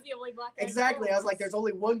point, he was the only black guy. Exactly. I was like, there's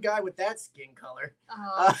only one guy with that skin color.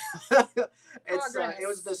 It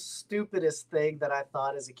was the stupidest thing that I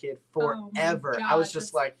thought as a kid forever. God, I was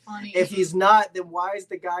just like, funny. if he's not, then why is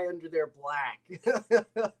the guy under there black?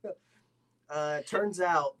 Turns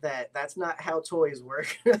out that's not how toys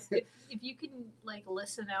work. if you can like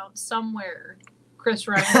listen out somewhere, Chris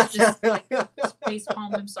Ryan just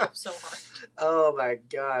facepalmed himself so hard. Oh my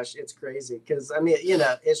gosh, it's crazy. Because I mean,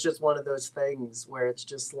 it's just one of those things where it's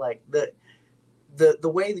just like the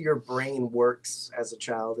way that your brain works as a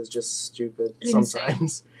child is just stupid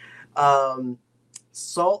sometimes.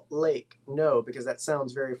 Salt Lake, no, because that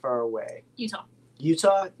sounds very far away.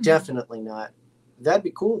 Utah, definitely not. That'd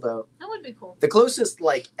be cool though. That would be cool. The closest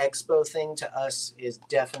like expo thing to us is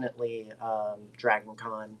definitely Dragon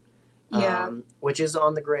Con. Which is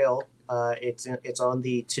on the Grail. It's on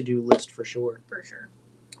the to-do list for sure. For sure.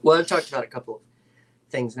 Well, I've talked about a couple of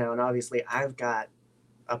things now, and obviously I've got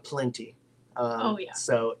a plenty.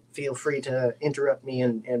 So feel free to interrupt me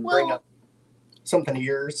and bring up something of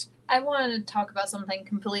yours. I want to talk about something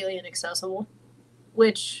completely inaccessible,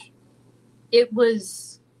 which it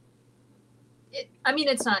was... I mean,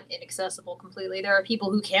 it's not inaccessible completely. There are people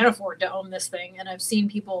who can't afford to own this thing, and I've seen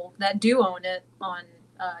people that do own it on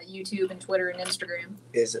YouTube and Twitter and Instagram.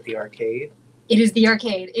 Is it the arcade? It is the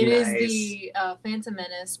arcade. It Nice. is the Phantom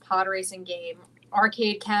Menace pod racing game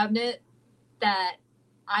arcade cabinet that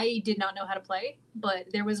I did not know how to play, but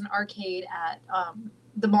there was an arcade at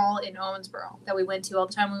the mall in Owensboro that we went to all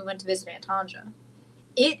the time when we went to visit Aunt Tanja.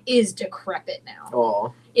 It is decrepit now.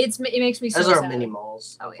 Oh, it makes me so as sad. are mini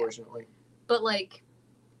malls, unfortunately. But like,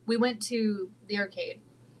 we went to the arcade.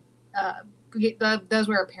 That was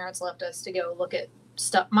where our parents left us to go look at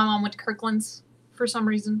stuff. My mom went to Kirkland's for some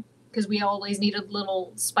reason because we always needed a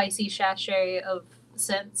little spicy sachet of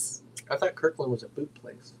scents. I thought Kirkland was a boot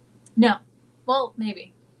place. No. Well,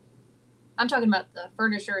 maybe. I'm talking about the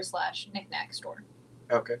furniture / knick-knack store.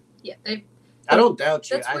 Okay. Yeah. I don't doubt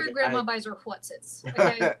you. That's where Grandma buys her whatsits.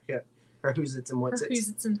 Okay? Yeah. Her who's-its and whatsits. Her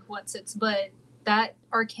who's-its and whatsits. But that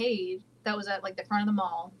arcade that was at like the front of the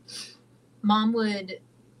mall, Mom would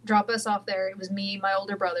drop us off there. It was me, my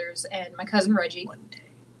older brothers, and my cousin Reggie.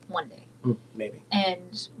 One day. Maybe.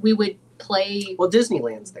 And we would play... Well,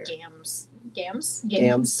 Disneyland's there. Games,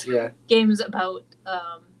 yeah. Games about...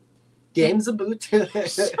 Games about...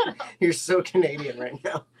 You're so Canadian right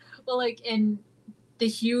now. Well, like, in the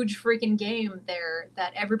huge freaking game there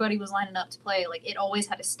that everybody was lining up to play, like, it always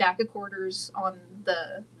had a stack of quarters on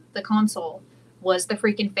the console, was the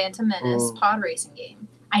freaking Phantom Menace pod racing game.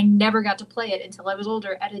 I never got to play it until I was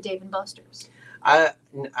older at a Dave & Buster's.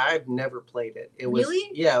 I've never played it. It was really?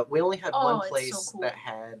 Yeah, we only had one place so cool. that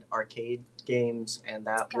had arcade games, and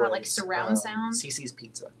that was like surround sound. CC's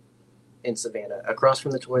Pizza in Savannah, across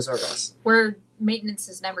from the Toys R Us, where maintenance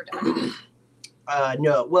is never done.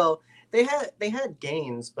 No, well, they had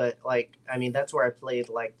games, but like, I mean, that's where I played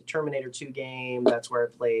like the Terminator 2 game. That's where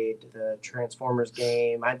I played the Transformers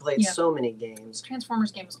game. I played so many games.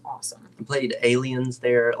 Transformers game was awesome. I played Aliens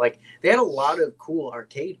there. Like, they had a lot of cool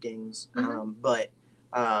arcade games, but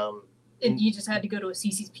you just had to go to a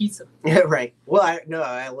CC's Pizza. Yeah, right. Well,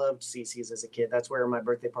 I loved CC's as a kid. That's where my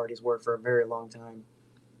birthday parties were for a very long time.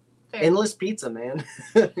 Fair. Endless pizza, man.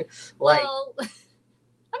 Well,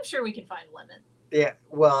 I'm sure we can find a limit. Yeah,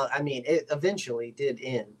 well, I mean, it eventually did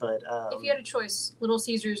end, but... if you had a choice, Little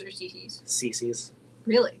Caesars or CC's? CC's.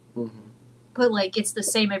 Really? Mm-hmm. But, like, it's the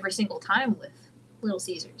same every single time with Little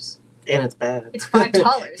Caesars. And it's bad. It's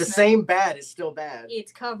 $5. The same bad is still bad.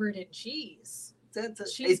 It's covered in cheese.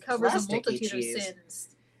 Cheese covers a multitude cheese. of sins.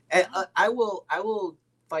 And I will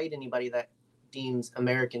fight anybody that deems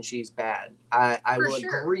American cheese bad. I For will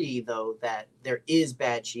sure. agree though that there is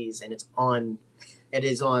bad cheese and it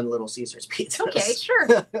is on Little Caesars pizzas. Okay, sure.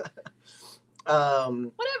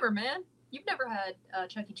 Whatever, man. You've never had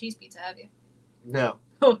Chuck E. Cheese pizza, have you? No.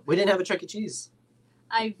 We didn't have a Chuck E. Cheese.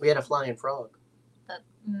 We had a Flying Frog.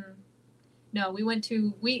 No, we went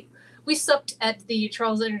to we supped at the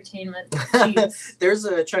Charles Entertainment Cheese. There's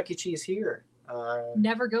a Chuck E. Cheese here.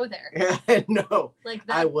 Never go there. No, like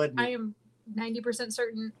that, I wouldn't. I am 90%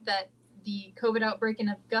 certain that the COVID outbreak in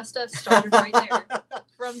Augusta started right there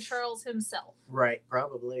from Charles himself. Right,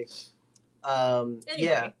 probably.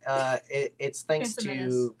 Anyway. It's thanks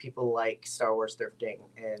to people like Star Wars Thrifting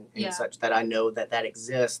and such that I know that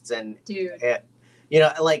exists. And dude,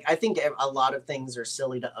 like I think a lot of things are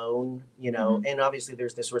silly to own, and obviously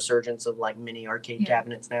there's this resurgence of like mini arcade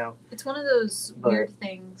cabinets now. It's one of those weird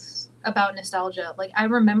things about nostalgia. Like I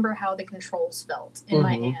remember how the controls felt in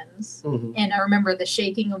my hands, and I remember the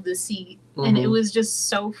shaking of the seat, and it was just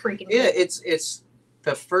so freaking good. It's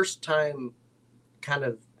the first time kind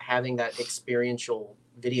of having that experiential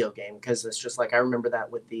video game, because it's just like I remember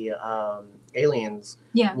that with the Aliens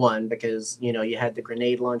one, because you had the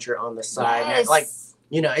grenade launcher on the side. Yes.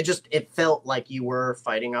 It felt like you were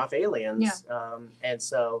fighting off aliens. And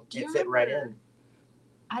so it fit right in.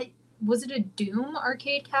 Was it a Doom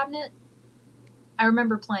arcade cabinet? I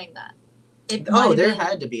remember playing that. There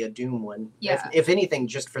had to be a Doom one. Yeah. If anything,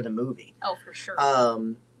 just for the movie. Oh, for sure.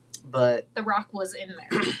 But The Rock was in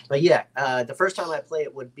there. But yeah, the first time I play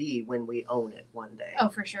it would be when we own it one day. Oh,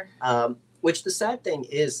 for sure. Which the sad thing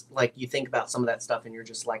is, like, you think about some of that stuff and you're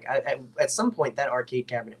just like, at some point that arcade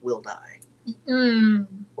cabinet will die.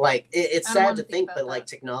 Like, it's sad to think, but like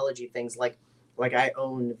technology things like I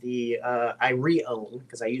own I re-own,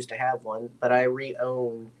 because I used to have one, but I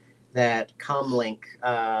re-own that Comlink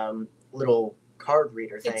little card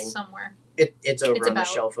reader thing. It's somewhere. It's over on the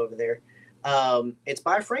shelf over there. It's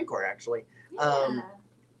by Francor, actually. Yeah.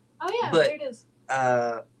 But, there it is.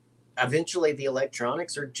 Eventually the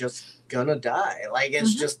electronics are just gonna die. Like,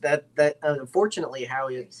 it's just that unfortunately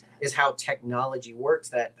is how technology works,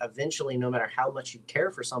 that eventually, no matter how much you care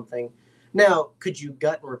for something, now could you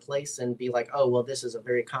gut and replace and be like, oh well, this is a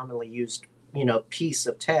very commonly used piece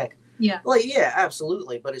of tech. Like, yeah,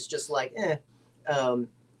 absolutely. But it's just like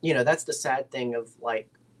that's the sad thing of like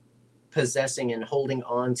possessing and holding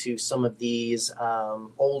on to some of these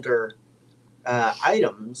older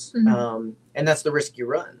items, and that's the risk you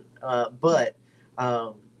run. But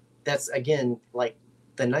that's, again, like,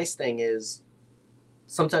 the nice thing is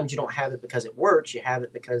sometimes you don't have it because it works. You have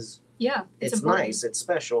it because it's nice, it's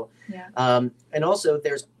special. And also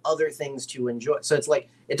there's other things to enjoy. So it's like,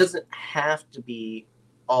 it doesn't have to be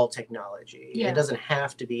all technology. It doesn't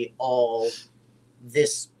have to be all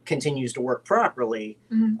this continues to work properly,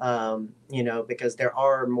 because there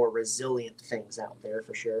are more resilient things out there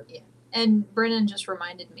for sure. And Brennan just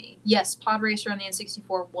reminded me, yes, Pod Racer on the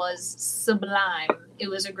N64 was sublime. It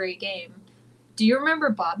was a great game. Do you remember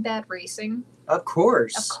Bob Bat Racing? Of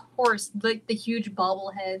course. Of course. Like the huge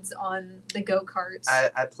bobbleheads on the go-karts.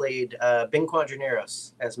 I played Ben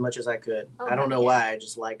Quadraneros as much as I could. I don't know why, I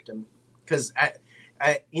just liked him. Because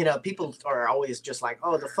people are always just like,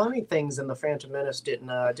 oh, the funny things in the Phantom Menace didn't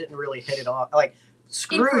really hit it off. Like,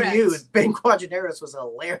 screw you, Ben Quadraneros was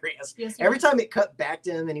hilarious. Yes, every time it cut back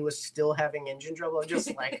to him and he was still having engine trouble, I'm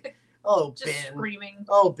just like, oh, just Ben. Screaming.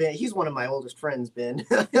 Oh, Ben. He's one of my oldest friends, Ben.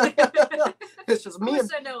 It's just me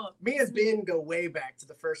and Ben go way back to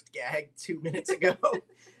the first gag 2 minutes ago.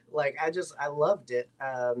 Like, I loved it.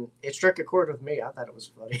 It struck a chord with me. I thought it was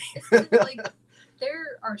funny. Like,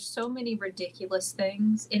 there are so many ridiculous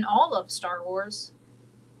things in all of Star Wars.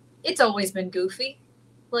 It's always been goofy.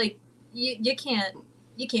 Like, you can't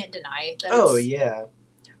deny it. Oh yeah.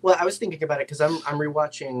 Well, I was thinking about it because I'm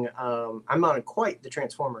rewatching. I'm on quite the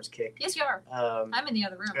Transformers kick. Yes, you are. I'm in the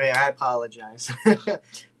other room. I apologize,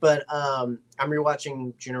 but I'm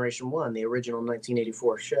rewatching Generation 1, the original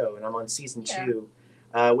 1984 show, and I'm on season 2,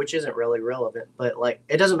 which isn't really relevant. But like,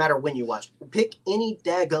 it doesn't matter when you watch. Pick any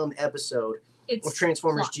daggum episode of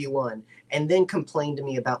Transformers G1, and then complain to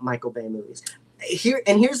me about Michael Bay movies.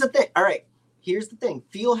 Here's the thing. All right. Here's the thing.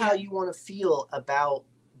 Feel how you want to feel about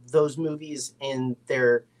those movies and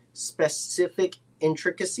their specific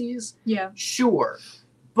intricacies. Yeah. Sure.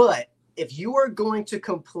 But if you are going to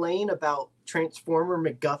complain about Transformer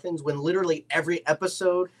MacGuffins when literally every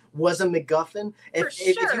episode was a MacGuffin, if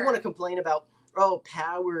you want to complain about,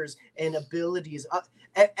 powers and abilities,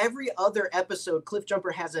 every other episode,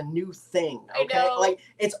 Cliffjumper has a new thing. Okay. Like,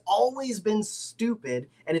 it's always been stupid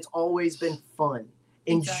and it's always been fun.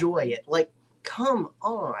 Enjoy it. Like, come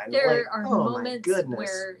on. There like, are oh moments my goodness.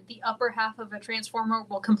 where the upper half of a Transformer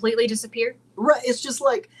will completely disappear. Right. It's just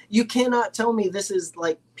like, you cannot tell me this is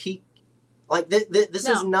like peak. Like, this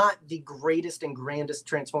No. is not the greatest and grandest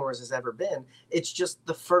Transformers has ever been. It's just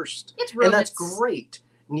the first. It's And that's robots. great.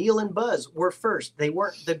 Neil and Buzz were first. They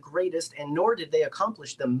weren't the greatest, and nor did they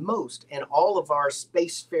accomplish the most in all of our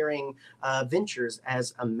spacefaring ventures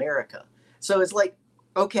as America. So it's like,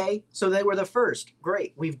 okay, so they were the first.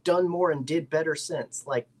 Great. We've done more and did better since.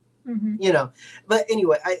 Like, you know. But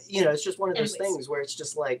anyway, it's just one of those things where it's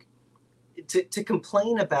just like, to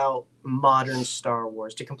complain about modern Star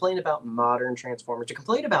Wars, to complain about modern Transformers, to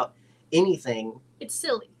complain about anything. It's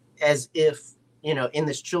silly. As if, in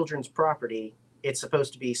this children's property, it's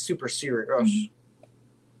supposed to be super serious.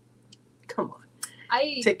 Come on.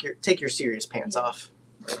 Take your serious pants off.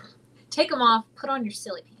 Take them off, put on your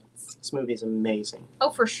silly pants. This movie's amazing. Oh,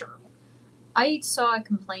 for sure. I saw a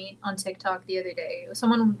complaint on TikTok the other day.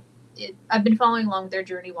 I've been following along their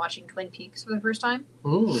journey watching Twin Peaks for the first time.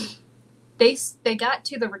 They got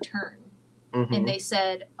to the return and they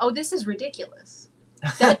said, "Oh, this is ridiculous.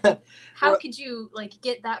 How could you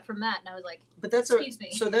get that from that?" And I was like, "But that's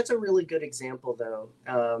that's a really good example,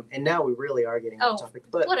 though." And now we really are getting off topic.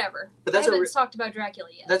 But whatever. But that's I haven't talked about Dracula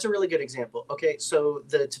yet. That's a really good example. Okay, so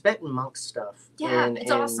the Tibetan monk stuff. Yeah, it's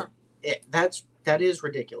awesome. That is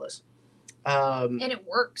ridiculous. And it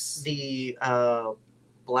works. The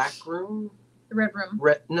Black Room. The Red Room.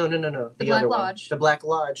 No. The Black Lodge. The Black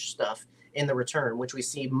Lodge stuff in the Return, which we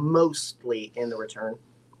see mostly in the Return,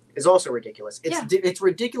 is also ridiculous. It's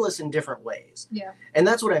ridiculous in different ways. Yeah. And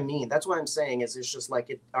that's what I mean. That's what I'm saying is it's just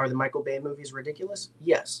like, are the Michael Bay movies ridiculous?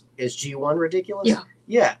 Yes. Is G1 ridiculous? Yeah.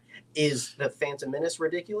 Yeah. Is the Phantom Menace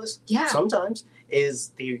ridiculous? Yeah. Sometimes.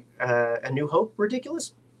 Is the A New Hope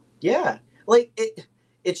ridiculous? Yeah. Like,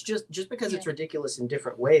 it's just because it's ridiculous in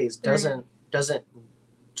different ways doesn't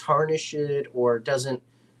tarnish it or doesn't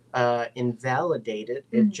invalidate it.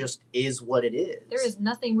 It just is what it is. There is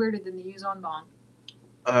nothing weirder than the use on bong.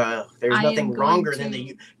 There's nothing wronger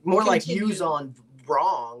than like use on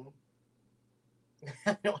wrong.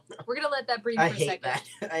 I don't know. We're gonna let that breathe for a second.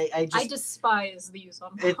 I hate that. I despise the use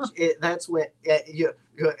on bong. That's when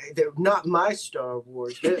they're not my Star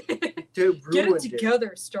Wars. They ruined Get it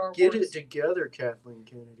together, Star Wars. Get it together, Kathleen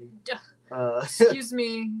Kennedy. Excuse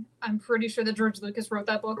me. I'm pretty sure that George Lucas wrote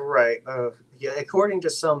that book. Right. Yeah. According to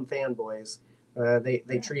some fanboys,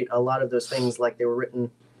 they treat a lot of those things like they were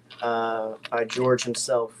written by George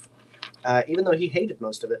himself, even though he hated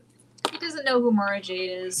most of it. He doesn't know who Mara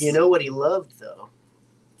Jade is. You know what he loved, though?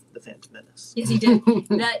 The Phantom Menace. Yes, he did.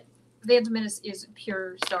 That Phantom Menace is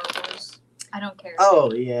pure Star Wars. I don't care.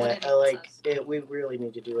 Oh yeah, we really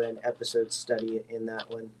need to do an episode study in that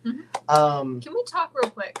one. Can we talk real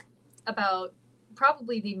quick about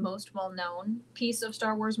probably the most well-known piece of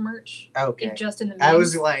Star Wars merch? Okay. Just in the memes. I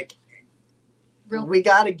was like, we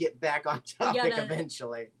got to get back on topic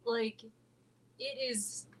eventually. Like, it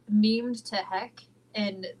is memed to heck,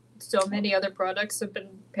 and so many other products have been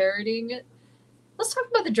parodying it. Let's talk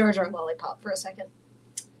about the Jar Jar lollipop for a second.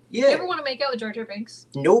 Yeah. You ever want to make out with Jar Jar Binks?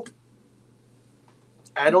 Nope.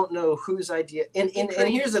 I don't know whose idea. And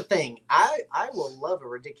here's the thing. I will love a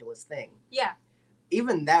ridiculous thing. Yeah.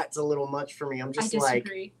 Even that's a little much for me. I'm just like,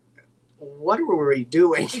 what were we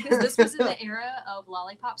doing? Because this was in the era of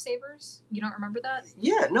lollipop savers. You don't remember that?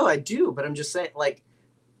 Yeah, no, I do. But I'm just saying, like,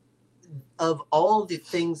 of all the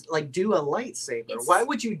things, like, do a lightsaber. Why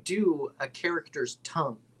would you do a character's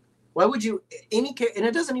tongue? Why would you, and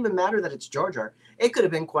it doesn't even matter that it's Jar Jar. It could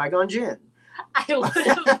have been Qui-Gon Jinn. I would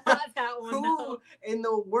have thought that one. Who in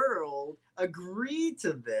the world agreed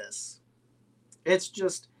to this? It's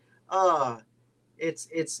just,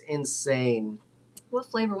 it's insane. What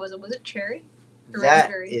flavor was it? Was it cherry?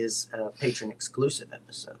 That is a patron exclusive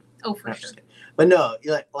episode. Oh, for sure. But no,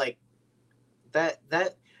 like that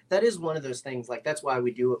is one of those things. Like, that's why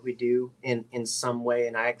we do what we do in some way,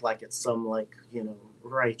 and act like it's some, like,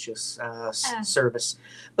 righteous service.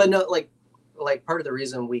 But no, like part of the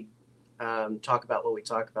reason we talk about what we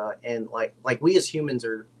talk about, and like we as humans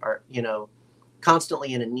are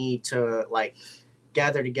constantly in a need to, like,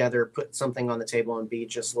 gather together, put something on the table, and be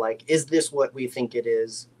just like, is this what we think it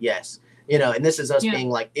is? Yes. And this is us being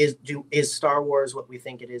like, is Star Wars what we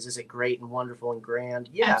think it is? Is it great and wonderful and grand?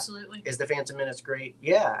 Yeah. Absolutely. Is the Phantom Menace great?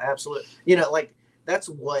 Yeah, absolutely. Like, that's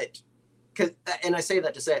what, and I say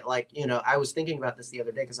that to say, like, I was thinking about this the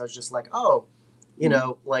other day because I was just like,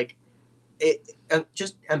 like,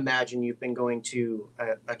 just imagine you've been going to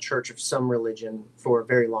a church of some religion for a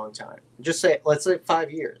very long time. Let's say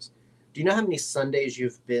 5 years. Do you know how many Sundays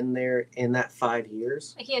you've been there in that 5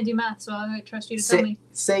 years? I can't do math, so I trust you to tell me.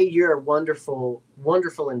 Say you're a wonderful,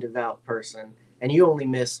 wonderful and devout person, and you only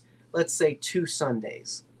miss, let's say, 2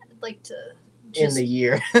 Sundays. I'd like to in the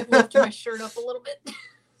year. lift my shirt up a little bit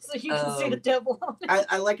so you can see the devil on it.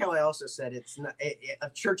 I like how I also said it's not a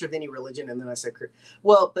church of any religion, and then I said,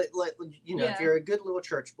 well, but like, you know, if you're a good little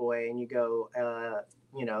church boy and you go,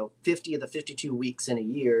 50 of the 52 weeks in a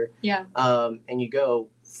year, and you go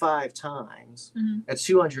 5 times, that's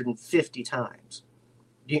 250 times.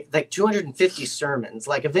 Like 250 sermons.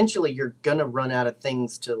 Like eventually you're gonna run out of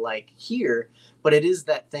things to like hear, but it is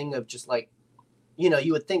that thing of just like,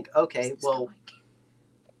 you would think, okay, well,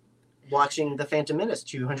 watching The Phantom Menace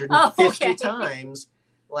 250 times,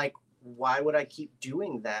 like, why would I keep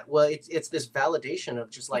doing that? Well, it's this validation of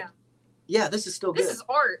just like, yeah, this is still good. This is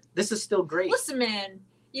art. This is still great. Listen, man,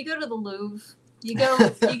 you go to the Louvre, you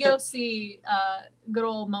go see good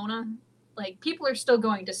old Mona. Like, people are still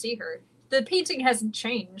going to see her. The painting hasn't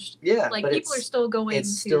changed. Yeah, like people are still going.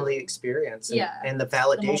 It's still the experience, and the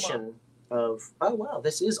validation of, oh wow,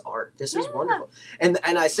 this is art. This is wonderful. And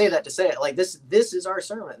I say that to say it, like this is our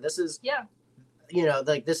sermon. This is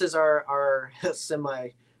like this is our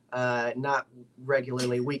semi not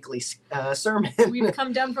regularly weekly sermon. We've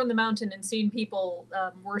come down from the mountain and seen people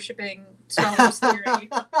worshiping Star Wars theory,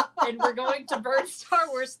 and we're going to burn Star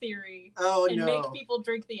Wars theory and make people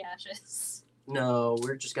drink the ashes. No,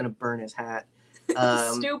 we're just gonna burn his hat.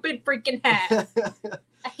 Stupid freaking hat.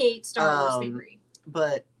 I hate Star Wars theory.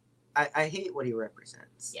 But I hate what he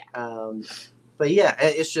represents. Yeah. But yeah,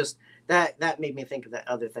 it's just that made me think of that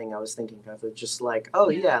other thing I was thinking of. It's just like,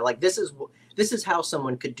 like this is how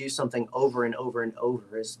someone could do something over and over and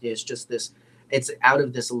over. It's just this. It's out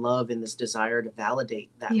of this love and this desire to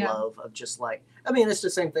validate that love of just like. I mean, it's the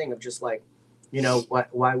same thing of just like.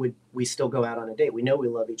 Why would we still go out on a date? We know we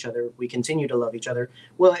love each other. We continue to love each other.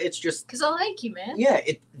 Well, it's just because I like you, man. Yeah,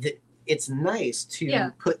 it's nice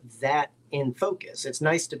to put that in focus. It's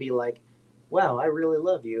nice to be like, wow, I really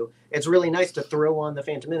love you. It's really nice to throw on The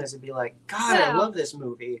Phantom Menace and be like, God, I love this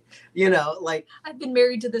movie. Like I've been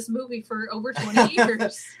married to this movie for over 20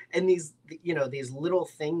 years. And these little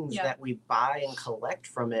things that we buy and collect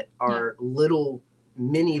from it are little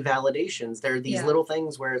mini validations. They're these little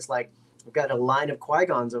things where it's like, I've got a line of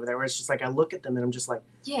Qui-Gons over there where it's just like I look at them and I'm just like,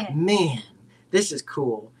 man, this is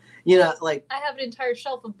cool. Like I have an entire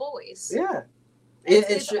shelf of boys. Yeah.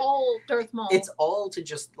 It's all Darth Maul. It's all to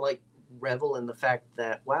just like revel in the fact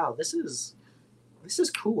that, wow, this is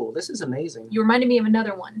cool. This is amazing. You reminded me of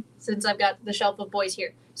another one since I've got the shelf of boys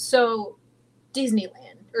here. So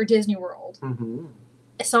Disneyland or Disney World,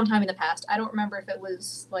 sometime in the past, I don't remember if it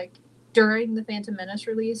was like during the Phantom Menace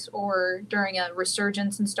release or during a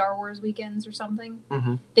resurgence in Star Wars weekends or something,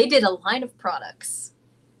 they did a line of products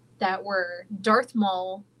that were Darth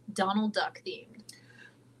Maul, Donald Duck themed.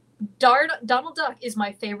 Donald Duck is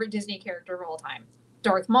my favorite Disney character of all time.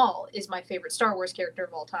 Darth Maul is my favorite Star Wars character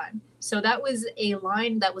of all time. So that was a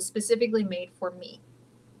line that was specifically made for me.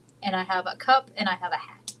 And I have a cup and I have a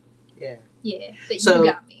hat. Yeah. Yeah, you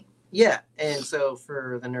got me. Yeah, and so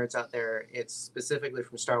for the nerds out there, it's specifically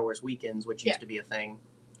from Star Wars Weekends, which used to be a thing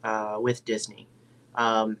with Disney.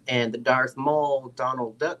 And the Darth Maul,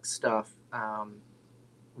 Donald Duck stuff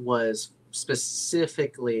was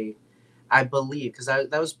specifically, I believe, because that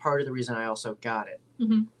was part of the reason I also got it.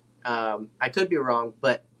 I could be wrong,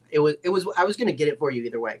 but it was. I was going to get it for you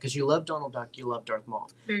either way, because you love Donald Duck, you love Darth Maul.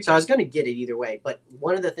 I was going to get it either way. But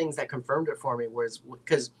one of the things that confirmed it for me was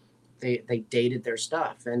because they dated their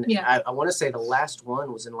stuff, and I want to say the last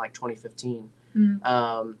one was in like 2015,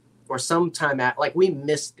 or sometime like we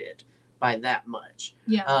missed it by that much.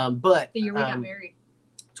 But the year we got married,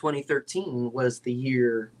 2013 was the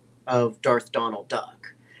year of Darth Donald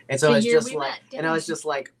Duck, and so it's just like, and I was just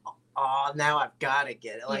like, oh, now I've got to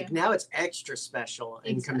get it. Like now it's extra special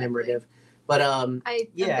and commemorative. But I've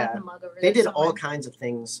got the mug over they did somewhere. all kinds of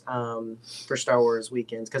things for Star Wars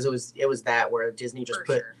Weekends, because it was that where Disney just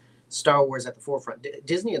put Star Wars at the forefront.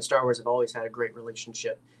 Disney and Star Wars have always had a great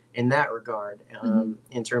relationship in that regard,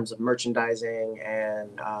 in terms of merchandising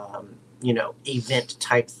and event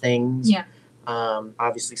type things.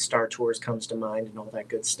 Obviously Star Tours comes to mind and all that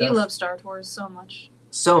good stuff. You love Star Tours so much.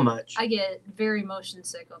 So much. I get very motion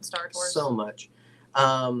sick on Star Tours. So much.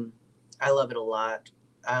 I love it a lot.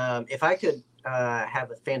 If I could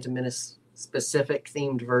have a Phantom Menace specific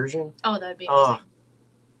themed version. Oh, that'd be amazing.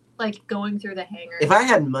 Like going through the hangar. If I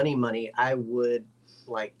had money, I would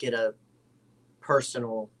like get a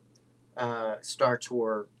personal Star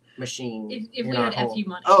Tour machine. If we had FU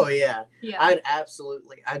money. Oh yeah.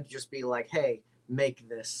 I'd just be like, hey, make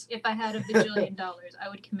this. If I had $1 bajillion, I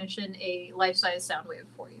would commission a life-size Soundwave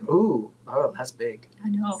for you. Ooh, oh, that's big. I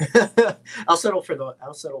know. I'll settle for the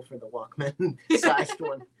Walkman sized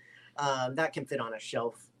one. That can fit on a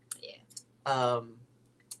shelf. Yeah.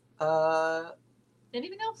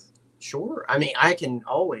 Anything else? Sure. I mean, I can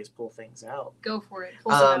always pull things out. Go for it.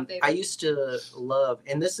 Pull some out, baby. I used to love,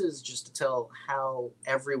 and this is just to tell how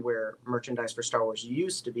everywhere merchandise for Star Wars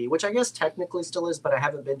used to be, which I guess technically still is, but I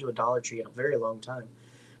haven't been to a Dollar Tree in a very long time.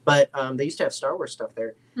 But they used to have Star Wars stuff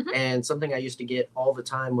there. Mm-hmm. And something I used to get all the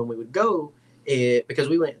time when we would go, because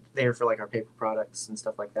we went there for like our paper products and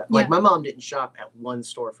stuff like that. Yeah. Like my mom didn't shop at one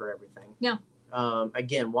store for everything. Yeah.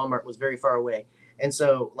 Again, Walmart was very far away. And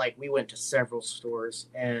so, like, we went to several stores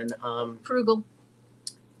and... Frugal.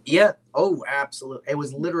 Yeah. Oh, absolutely. It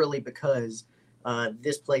was literally because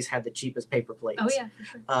this place had the cheapest paper plates. Oh, yeah, for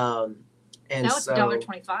sure. And now it's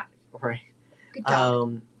 $1.25. Right. Good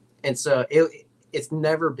job. And so, it's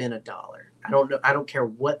never been $1. I don't know. I don't care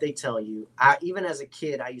what they tell you. Even as a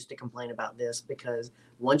kid, I used to complain about this because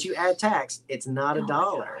once you add tax, it's not $1.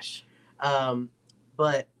 Gosh.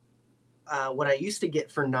 But... what I used to get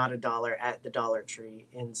for not $1 at the Dollar Tree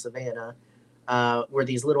in Savannah were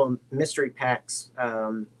these little mystery packs.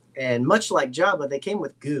 And much like Jabba, they came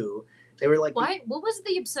with goo. They were like... Why? What was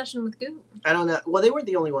the obsession with goo? I don't know. Well, they weren't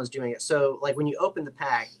the only ones doing it. So, like, when you open the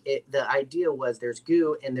pack, the idea was there's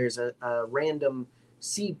goo and there's a random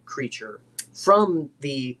sea creature from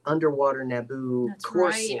the underwater Naboo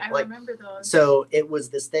course. Right. I remember those. So, it was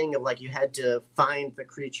this thing of, like, you had to find the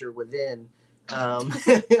creature within...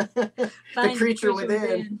 the creature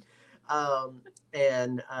within.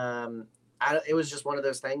 It was just one of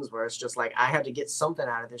those things where it's just like I had to get something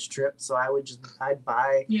out of this trip, so I'd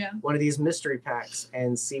buy one of these mystery packs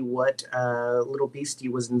and see what little beastie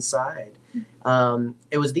was inside.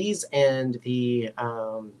 It was these and the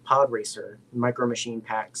Pod Racer Micro Machine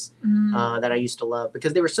packs that I used to love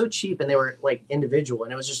because they were so cheap and they were like individual,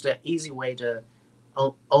 and it was just an easy way to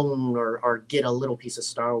own or get a little piece of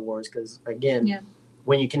Star Wars because again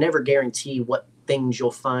when you can never guarantee what things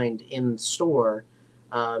you'll find in the store,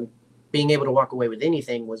 being able to walk away with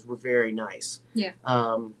anything was very nice.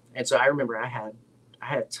 And so I remember I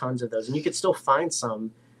had tons of those, and you could still find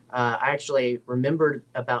some. I actually remembered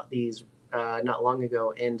about these not long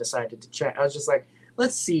ago and decided to check. I was just like,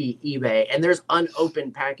 let's see eBay, and there's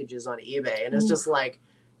unopened packages on eBay, and it's just like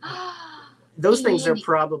those things are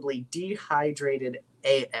probably dehydrated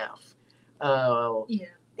AF. Oh, yeah.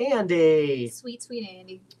 Andy. Sweet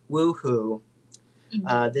Andy. Woohoo.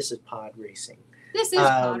 This is pod racing. This is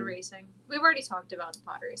pod racing. We've already talked about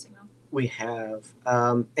pod racing, though. We have.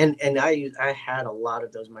 And I had a lot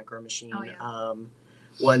of those Micro Machine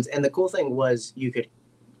ones. And the cool thing was you could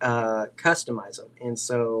customize them. And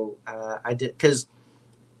so I did, because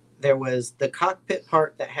there was the cockpit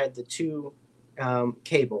part that had the two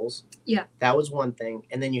cables. Yeah. That was one thing.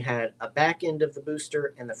 And then you had a back end of the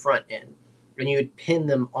booster and the front end. And you would pin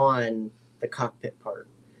them on the cockpit part.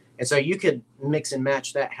 And so you could mix and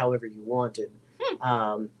match that however you wanted.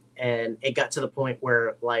 And it got to the point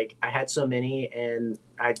where, like, I had so many and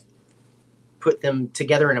I put them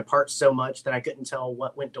together and apart so much that I couldn't tell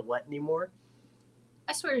what went to what anymore.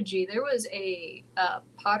 I swear to G, there was a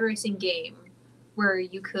pod racing game where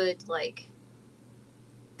you could, like,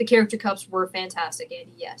 the character cups were fantastic,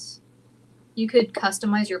 Andy, yes. You could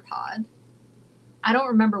customize your pod. I don't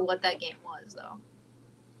remember what that game was, though.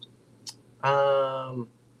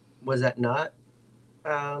 Was that not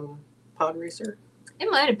Pod Racer?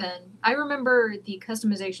 It might have been. I remember the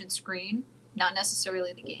customization screen, not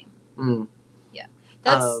necessarily the game. Yeah.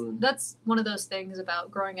 That's one of those things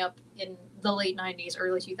about growing up in the late 90s,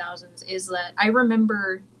 early 2000s, is that I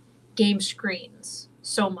remember game screens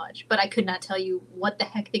so much, but I could not tell you what the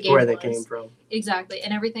heck the game was. Where they came from. Exactly.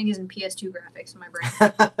 And everything is in PS2 graphics in my brain.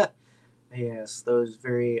 Yes, those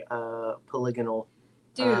very polygonal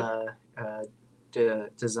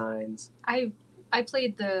designs. I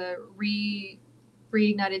played the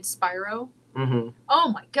reignited Spyro. Mm-hmm.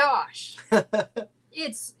 Oh my gosh.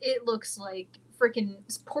 It looks like freaking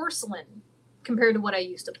porcelain compared to what I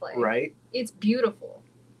used to play. Right. It's beautiful.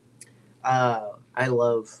 I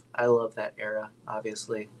love that era,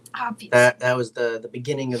 obviously. Obviously. That was the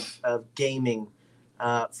beginning of gaming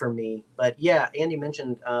for me. But yeah, Andy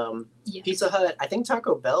mentioned yes. Pizza Hut. I think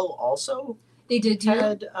Taco Bell also they did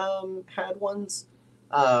had ones.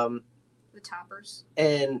 The toppers.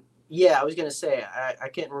 And yeah, I was gonna say I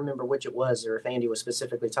can't remember which it was or if Andy was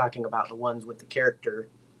specifically talking about the ones with the character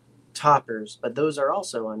toppers, but those are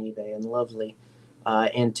also on eBay and lovely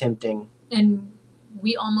and tempting. And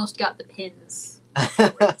we almost got the pins.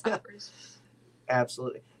 For the toppers.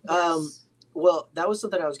 Absolutely. Yes. Well, that was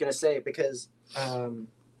something I was going to say because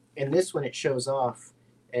in this one it shows off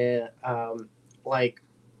like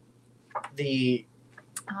the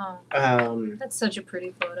that's such a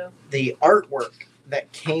pretty photo. The artwork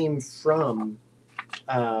that came from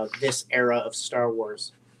this era of Star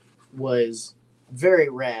Wars was very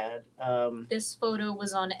rad. This photo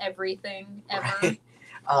was on everything ever. Right?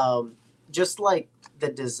 Just like the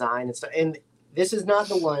design and stuff. And this is not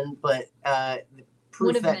the one, but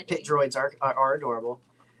proof that pit droids are adorable.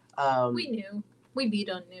 We knew. We beat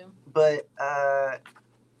on new. But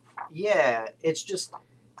yeah, it's just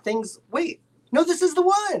things. Wait, no, this is the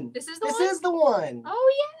one. This is the one. This is the one.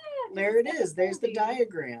 Oh yeah. There it is. There's the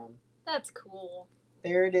diagram. That's cool.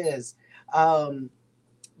 There it is.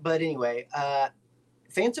 But anyway,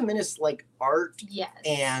 Phantom Menace, like art, yes,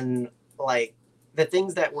 and like the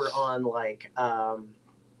things that were on, like I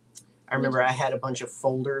remember I had a bunch of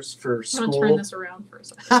folders for school. I'm gonna turn this around for a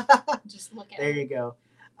second. Just look at it. There you go.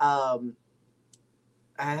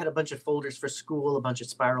 I had a bunch of folders for school, a bunch of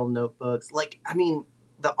spiral notebooks. Like, I mean,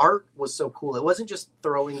 the art was so cool. It wasn't just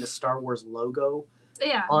throwing the Star Wars logo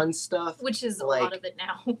on stuff, which is like, a lot of it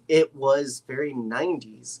now. It was very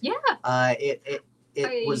 90s. Yeah.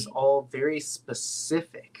 It was all very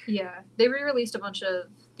specific. Yeah. They re-released a bunch of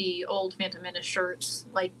the old Phantom Menace shirts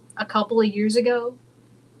like a couple of years ago,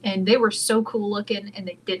 and they were so cool looking, and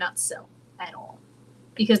they did not sell at all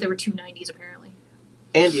because they were too 90s apparently.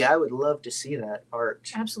 Andy, I would love to see that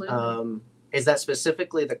art. Absolutely. Is that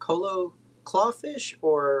specifically the Colo clawfish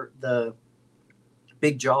or the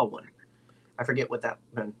big jaw one? I forget what that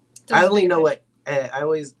one. I only know what I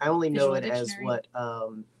only know it as what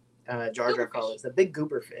Jar Jar calls it, the big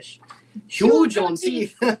goober fish. Huge on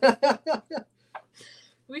teeth.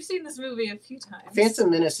 We've seen this movie a few times. Phantom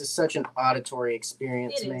Menace is such an auditory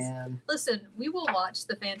experience, man. Listen, we will watch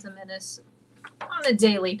the Phantom Menace on a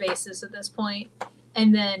daily basis at this point.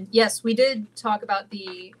 And then, yes, we did talk about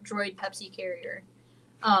the droid Pepsi carrier.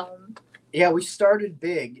 Yeah, we started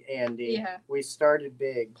big, Andy. Yeah. We started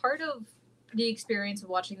big. Part of the experience of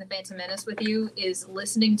watching the Phantom Menace with you is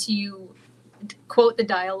listening to you quote the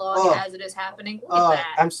dialogue as it is happening. Look at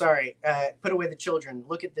that. I'm sorry. Put away the children.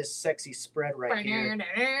 Look at this sexy spread right here.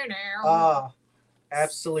 Oh,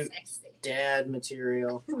 absolute sexy. Dad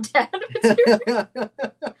material. Dad material?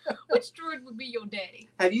 Which droid would be your daddy?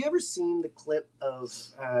 Have you ever seen the clip of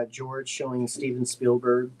George showing Steven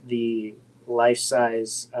Spielberg the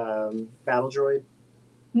life-size battle droid?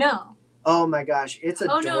 No. Oh my gosh, it's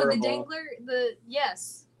adorable. Oh no, the dangler.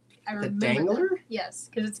 Yes, I remember. The dangler? That. Yes,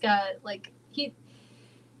 because it's got like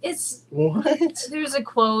It's what? There's a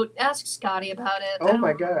quote. Ask Scotty about it. Oh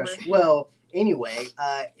my gosh. Well, anyway,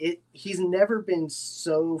 he's never been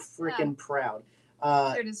so freaking proud.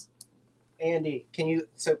 There it is. Andy, can you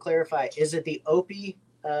clarify? Is it the Opie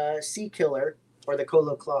sea killer or the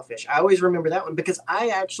Colo clawfish? I always remember that one because I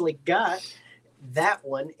actually got that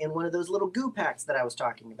one in one of those little goo packs that I was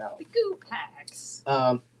talking about. The goo packs.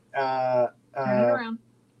 Turn it around.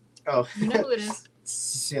 Oh, you know who it is.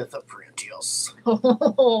 Sith Apprentice. What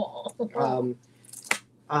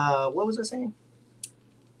was I saying?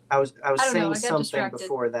 I was saying something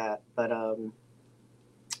before that, but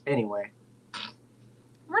anyway.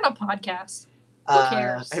 We're on a podcast. Who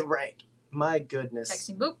cares? Right. My goodness.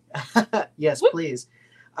 Texting boop. Yes, Whoop. please.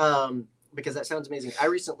 Because that sounds amazing. I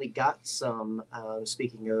recently got some,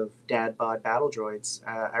 speaking of dad bod battle droids,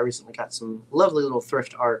 I recently got some lovely little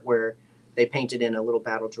thrift art where they painted in a little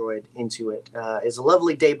battle droid into it. It's a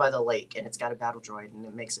lovely day by the lake, and it's got a battle droid, and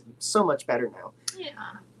it makes it so much better now.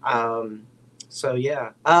 Yeah. So,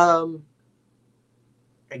 yeah.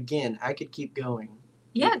 Again, I could keep going.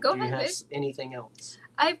 Yeah, go ahead. Do you have babe. anything else?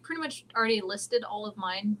 I've pretty much already listed all of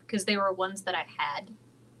mine because they were ones that I had.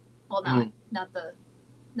 Well, not the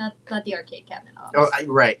arcade cabinet. Obviously.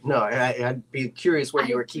 Oh, right. No, I'd be curious where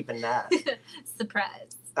you were keeping that.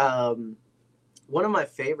 Surprise. One of my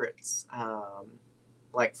favorites,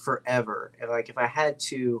 like forever, like if I had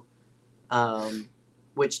to,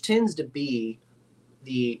 which tends to be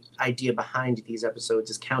the idea behind these episodes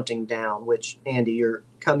is counting down, which, Andy, you're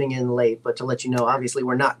coming in late, but to let you know, obviously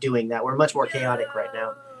we're not doing that. We're much more chaotic right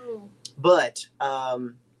now. But,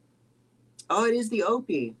 it is the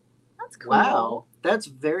Opie. That's cool. Wow. That's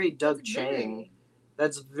very Doug Chang.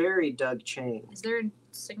 That's very Doug Chang. Is there a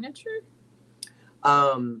signature?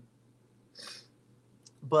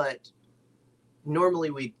 But normally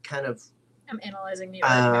we kind of I'm analyzing the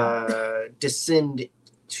art now. Descend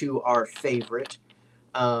to our favorite.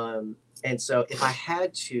 And so if I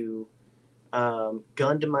had to,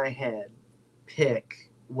 gun to my head,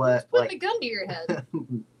 pick what... Put a gun to your head.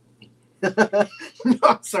 No,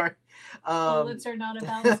 I'm sorry. Bullets are not a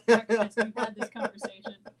balanced breakfast. We've had this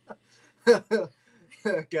conversation.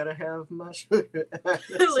 Gotta have my sugar.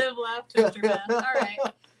 Live, laugh, toast your bath. All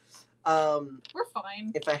right. We're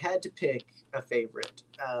fine. If I had to pick a favorite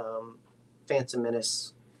Phantom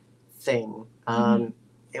Menace thing,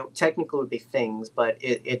 it technically would be things, but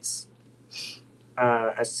it's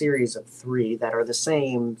a series of 3 that are the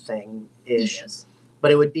same thing-ish. Yes.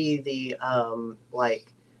 But it would be the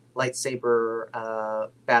like lightsaber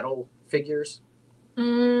battle figures.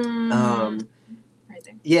 Right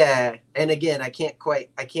there. Yeah, and again, I can't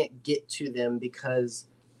get to them because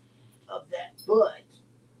of that. But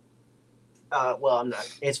well, I'm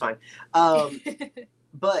not. It's fine.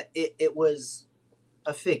 But it was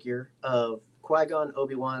a figure of Qui-Gon,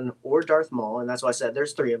 Obi-Wan, or Darth Maul, and that's why I said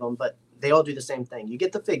there's 3 of them. But they all do the same thing. You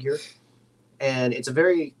get the figure, and it's a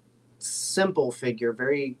very simple figure,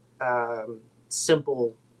 very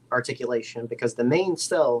simple articulation, because the main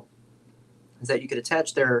cell is that you could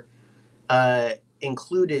attach their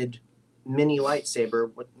included mini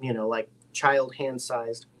lightsaber, like child hand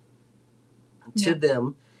sized, to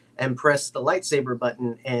them, and press the lightsaber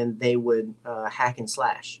button, and they would hack and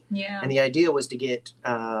slash. Yeah. And the idea was to get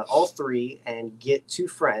all 3 and get 2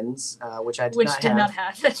 friends, which I did not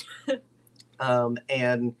have.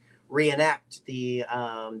 And reenact the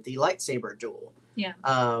lightsaber duel. Yeah.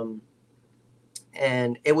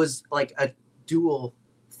 And it was like a duel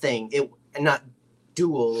thing. Not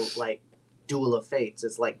duel like Duel of Fates.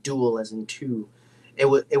 It's like duel as in 2. It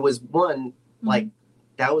was one like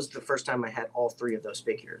that was the first time I had all 3 of those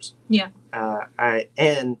figures. Yeah.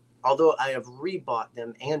 And although I have rebought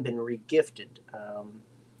them and been regifted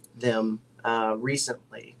them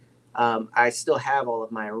recently, I still have all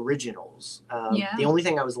of my originals. The only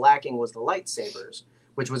thing I was lacking was the lightsabers,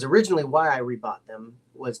 which was originally why I rebought them,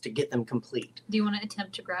 was to get them complete. Do you want to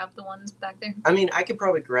attempt to grab the ones back there? I mean, I could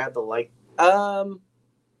probably grab the lightsaber.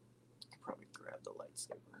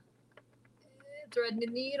 Thread the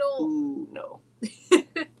needle. Ooh, no.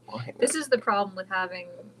 This is the problem with having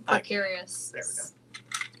precarious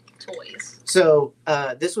toys. So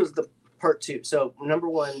this was the part 2. So number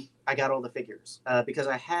 1, I got all the figures because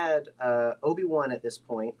I had Obi-Wan at this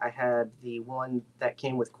point. I had the one that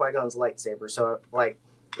came with Qui-Gon's lightsaber. So like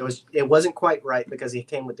it wasn't quite right because he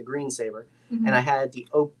came with the green saber, and I had the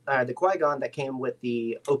Qui-Gon that came with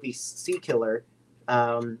the OPC killer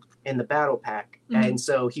in the battle pack, and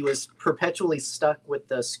so he was perpetually stuck with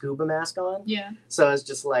the scuba mask on. Yeah. So I was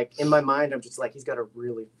just like, in my mind, I'm just like, he's got a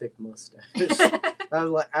really thick mustache. I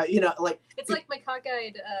was like, it's like my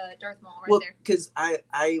cockeyed Darth Maul there. Because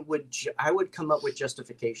I would come up with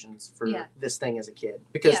justifications for this thing as a kid,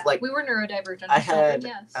 because we were neurodivergent. I had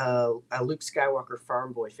a Luke Skywalker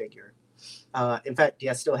farm boy figure. In fact,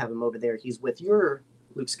 I still have him over there. He's with your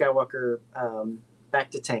Luke Skywalker back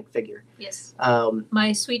to tank figure. Yes.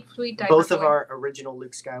 My sweet diaper both boy. of our original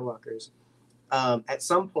Luke Skywalkers. At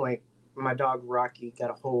some point, my dog Rocky got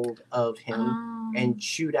a hold of him and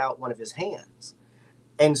chewed out one of his hands.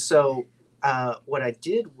 And so what I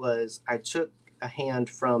did was I took a hand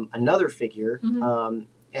from another figure and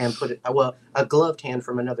put it, a gloved hand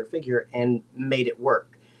from another figure, and made it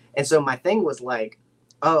work. And so my thing was like,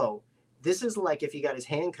 oh, this is like if he got his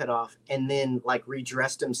hand cut off and then like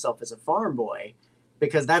redressed himself as a farm boy,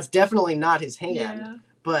 because that's definitely not his hand. Yeah.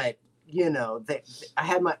 But, I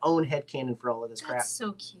had my own headcanon for all of this crap. That's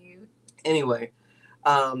so cute. Anyway,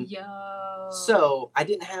 so I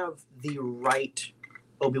didn't have the right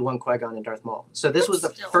Obi-Wan, Qui-Gon, and Darth Maul. So this was the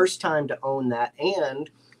first time to own that, and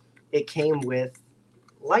it came with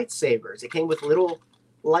lightsabers. It came with little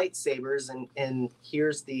lightsabers, and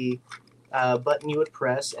here's the button you would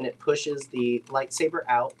press, and it pushes the lightsaber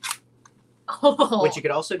out. Oh, which you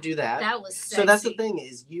could also do that. That was sexy. So that's the thing,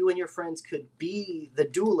 is you and your friends could be the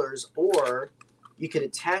duelers, or you could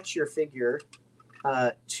attach your figure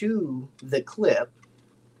to the clip,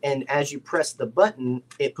 and as you press the button,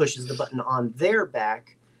 it pushes the button on their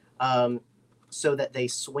back, so that they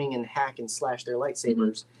swing and hack and slash their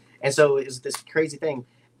lightsabers. And so it was this crazy thing.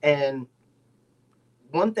 And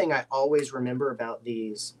one thing I always remember about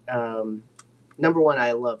these, number 1,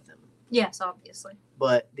 I love them. Yes, obviously.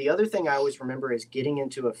 But the other thing I always remember is getting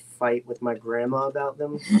into a fight with my grandma about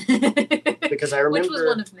them. Because I remember... Which was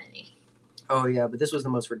one of many. Oh, yeah, but this was the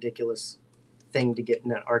most ridiculous thing to get in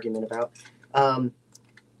that argument about.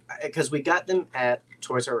 Because we got them at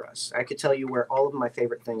Toys R Us. I could tell you where all of my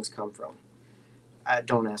favorite things come from.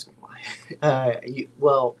 Don't ask me why.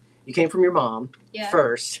 You came from your mom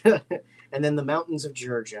first, and then the mountains of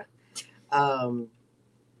Georgia. I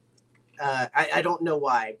don't know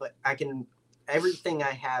why, but everything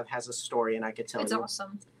I have has a story, and I could tell you. It's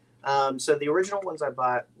awesome. So the original ones I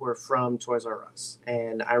bought were from Toys R Us,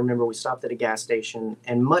 and I remember we stopped at a gas station,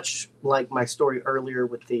 and much like my story earlier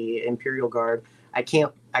with the Imperial Guard, I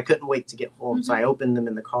couldn't wait to get home, so I opened them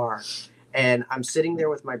in the car, and I'm sitting there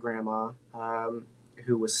with my grandma,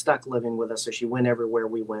 who was stuck living with us, so she went everywhere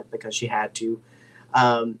we went because she had to,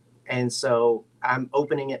 and so I'm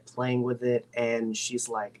opening it, playing with it, and she's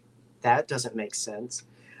like, "That doesn't make sense,"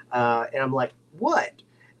 and I'm like, "What?"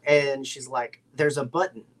 And she's like, "There's a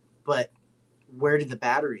button. But where did the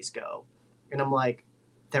batteries go?" And I'm like,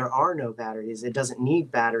 there are no batteries. It doesn't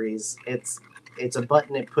need batteries. It's a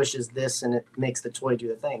button. It pushes this and it makes the toy do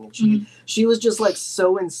the thing. And she was just like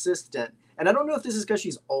so insistent. And I don't know if this is because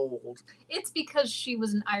she's old. It's because she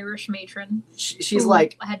was an Irish matron. She's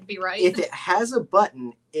like, I had to be right. If it has a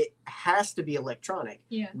button, it has to be electronic.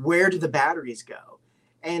 Yeah. Where do the batteries go?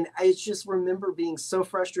 And I just remember being so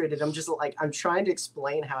frustrated. I'm just like, I'm trying to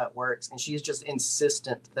explain how it works. And she's just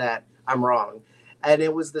insistent that I'm wrong. And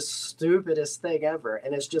it was the stupidest thing ever.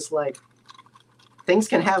 And it's just like, things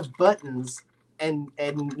can have buttons and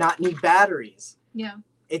not need batteries. Yeah.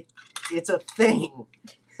 It's a thing.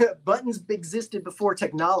 Buttons existed before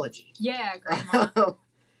technology. Yeah, Grandma.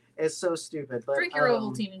 It's so stupid. But, drink your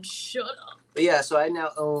Ovaltine and shut up. Yeah, so I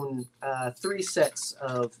now own 3 sets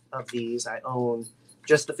of these. I own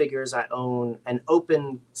just the figures. I own an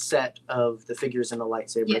open set of the figures and the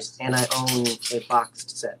lightsabers, yes. And I own a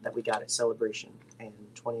boxed set that we got at Celebration in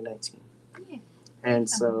 2019. Yeah. And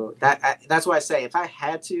so that's why I say, if I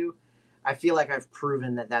had to, I feel like I've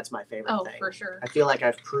proven that that's my favorite thing. Oh, for sure. I feel like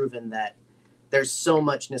I've proven that there's so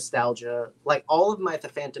much nostalgia. Like, all of my The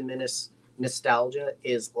Phantom Menace nostalgia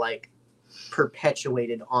is like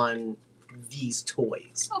perpetuated on these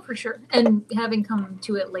toys. Oh, for sure. And having come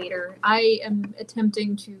to it later, I am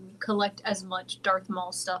attempting to collect as much Darth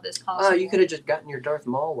Maul stuff as possible. Oh, you could have just gotten your Darth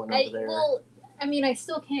Maul one over there. Well, I mean, I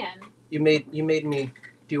still can. You made me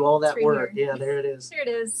do all that work. Here. Yeah, there it is. There it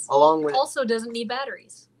is. Along with also doesn't need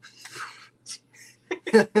batteries. And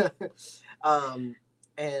we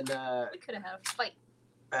could have had a fight.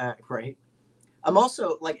 Right. I'm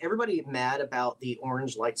also like, everybody mad about the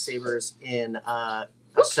orange lightsabers in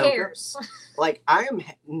Who cares? Like, I am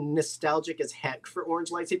nostalgic as heck for orange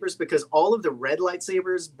lightsabers because all of the red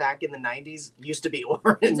lightsabers back in the 90s used to be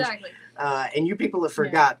orange. Exactly. And you people have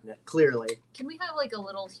forgotten it, clearly. Can we have like a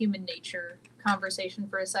little human nature conversation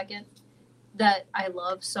for a second that I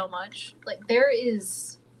love so much? Like, there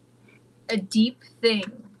is a deep thing.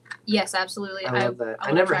 Yes, absolutely. I love that.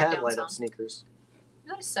 I never had light up sneakers.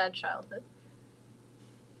 You had a sad childhood.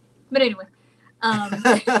 But anyway.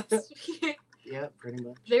 Yeah, pretty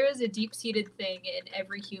much. There is a deep-seated thing in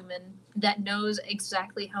every human that knows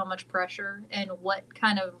exactly how much pressure and what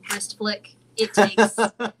kind of wrist flick it takes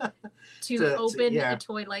to open a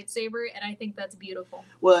toy lightsaber, and I think that's beautiful.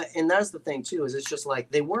 Well, and that's the thing too, is it's just like,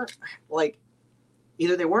 they weren't like,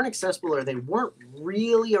 either they weren't accessible or they weren't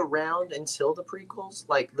really around until the prequels,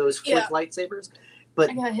 like those flick lightsabers.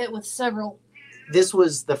 But I got hit with several. This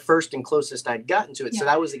was the first and closest I'd gotten to it, so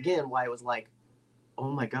that was again why it was like, oh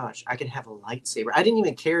my gosh, I could have a lightsaber. I didn't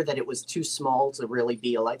even care that it was too small to really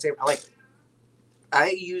be a lightsaber. I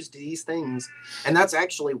used these things, and that's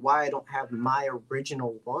actually why I don't have my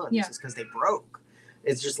original ones. Yeah. Is because they broke.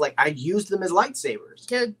 It's just like, I used them as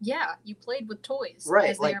lightsabers. Yeah, you played with toys, right?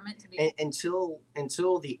 As they are meant to be. Until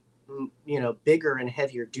the bigger and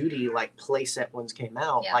heavier duty like playset ones came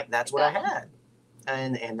out, like that's what I had,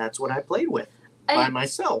 and that's what I played with by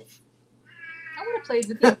myself. I would have played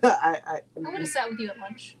with you. I would have sat with you at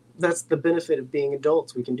lunch. That's the benefit of being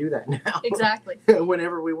adults. We can do that now. Exactly.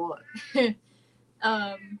 Whenever we want.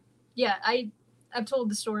 Yeah, I've told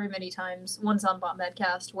the story many times, once on Bot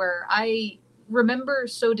Medcast, where I remember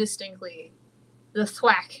so distinctly the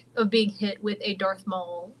thwack of being hit with a Darth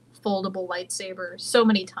Maul foldable lightsaber so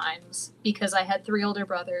many times because I had 3 older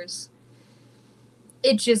brothers.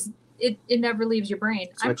 It just, it never leaves your brain.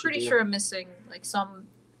 I'm pretty sure I'm missing like some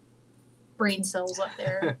brain cells up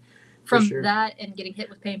there from that and getting hit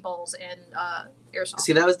with paintballs and airsoft.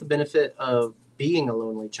 See, that was the benefit of being a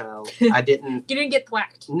lonely child. I didn't. You didn't get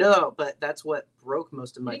thwacked. No, but that's what broke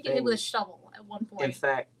most of my things. You didn't get hit with a shovel at one point. In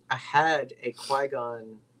fact, I had a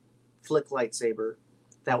Qui-Gon flick lightsaber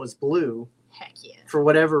that was blue. Heck yeah. For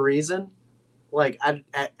whatever reason. Like, I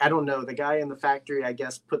don't know. The guy in the factory, I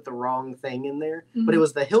guess, put the wrong thing in there. Mm-hmm. But it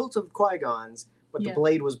was the hilt of Qui-Gon's, but the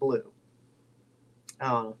blade was blue.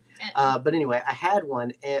 But anyway, I had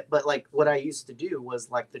one. But, like, what I used to do was,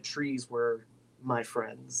 like, the trees were my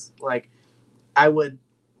friends. Like, I would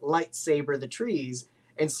lightsaber the trees.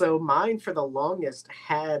 And so mine, for the longest,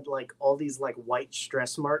 had, like, all these, like, white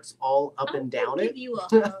stress marks all up and down it. Give you a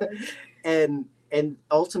hug. And and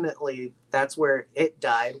ultimately that's where it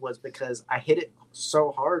died, was because I hit it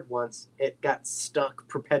so hard once it got stuck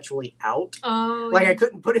perpetually out. Oh, like yeah. I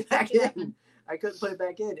couldn't put it back in. I couldn't put it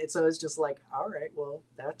back in. And so it's just like, all right, well,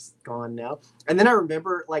 that's gone now. And then I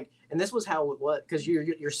remember, like, and this was how it was, because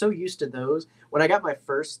you're so used to those. When I got my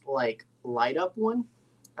first, like, light up one,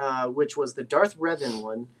 which was the Darth Revan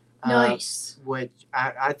one, Nice. which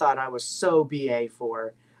I thought I was so BA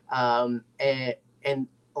for. And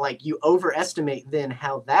like, you overestimate then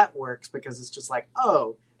how that works, because it's just like,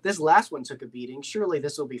 oh, this last one took a beating. Surely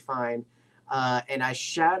this will be fine. And I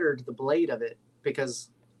shattered the blade of it because,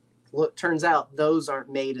 look, turns out those aren't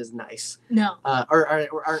made as nice. No.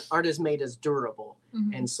 Or aren't as made as durable.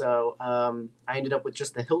 Mm-hmm. And so I ended up with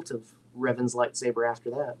just the hilt of Revan's lightsaber after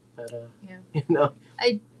that. But, you know.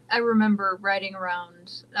 I remember riding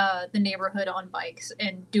around the neighborhood on bikes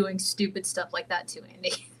and doing stupid stuff like that too,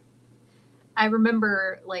 Andy. I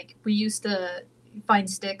remember, like, we used to find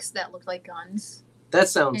sticks that looked like guns. That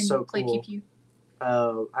sounds and so play cool. pew-pew.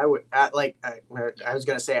 I was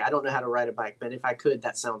gonna say I don't know how to ride a bike, but if I could,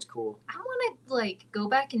 that sounds cool. I want to, like, go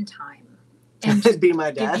back in time and Just be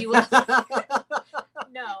my dad.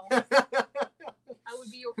 No, I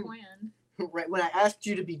would be your plan. Right, when I asked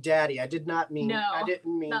you to be daddy, I didn't mean not like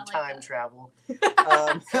time that. travel.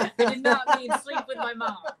 I did not mean sleep with my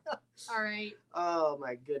mom. All right. Oh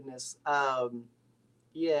my goodness.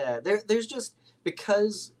 Yeah, there's just,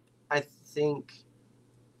 because I think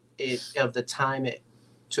of the time it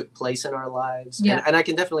took place in our lives. Yeah. And I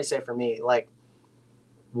can definitely say for me, like,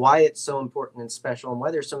 why it's so important and special, and why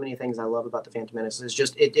there's so many things I love about the Phantom Menace is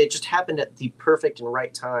just it just happened at the perfect and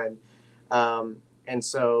right time. And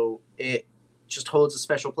so it just holds a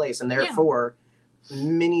special place, and therefore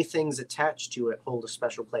many things attached to it hold a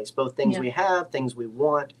special place. Both things we have, things we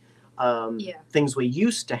want, things we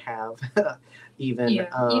used to have, even.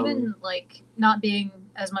 Even, like, not being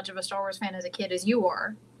as much of a Star Wars fan as a kid as you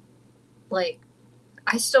are, like,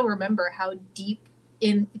 I still remember how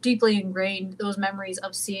deeply ingrained those memories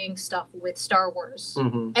of seeing stuff with Star Wars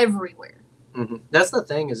everywhere. Mm-hmm. That's the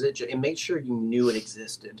thing, is it made sure you knew it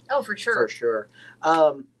existed. Oh, for sure. For sure.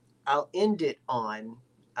 I'll end it on,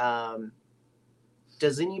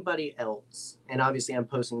 does anybody else, and obviously I'm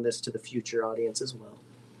posting this to the future audience as well.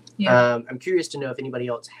 Yeah. I'm curious to know if anybody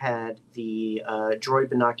else had the droid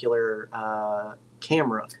binocular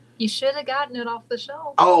camera. You should have gotten it off the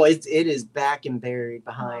shelf. Oh, it is back and buried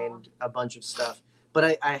behind a bunch of stuff.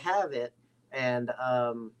 But I have it, and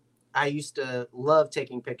I used to love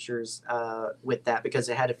taking pictures with that, because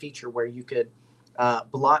it had a feature where you could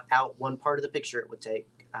blot out one part of the picture it would take.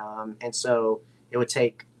 And so it would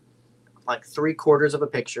take like 3/4 of a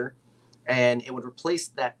picture, and it would replace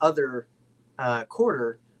that other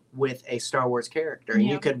quarter with a Star Wars character. And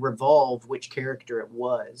you could revolve which character it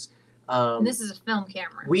was. And this is a film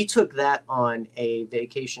camera. We took that on a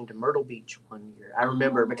vacation to Myrtle Beach one year. I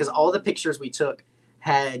remember because all the pictures we took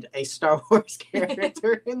had a Star Wars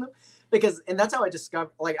character in them. And that's how I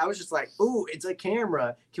discovered, like, I was just like, ooh, it's a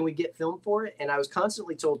camera. Can we get film for it? And I was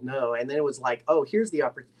constantly told no. And then it was like, oh, here's the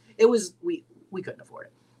opportunity. It was, we couldn't afford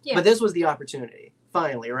it. Yeah. But this was the opportunity,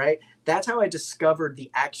 finally, right? That's how I discovered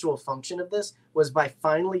the actual function of this, was by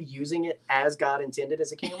finally using it as God intended,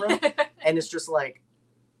 as a camera. And it's just like,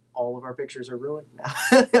 all of our pictures are ruined now.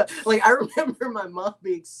 Like, I remember my mom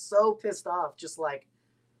being so pissed off, just like,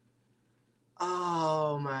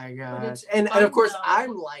 oh my gosh. And of course,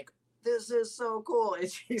 I'm like, this is so cool.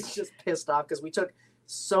 And she's just pissed off because we took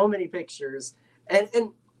so many pictures, and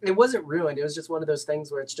it wasn't ruined. It was just one of those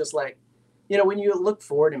things where it's just like, you know, when you look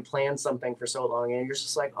forward and plan something for so long, and you're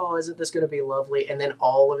just like, oh, isn't this going to be lovely? And then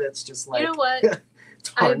all of it's just like, you know what?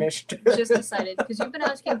 Tarnished. I've just decided, because you've been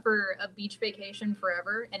asking for a beach vacation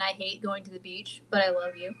forever, and I hate going to the beach, but I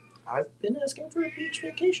love you. I've been asking for a beach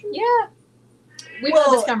vacation? Yeah. We've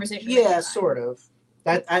had this conversation. Yeah, sort of.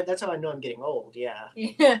 That's how I know I'm getting old, yeah.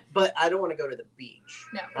 Yeah. But I don't want to go to the beach.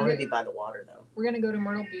 No. I want to be by the water, though. We're going to go to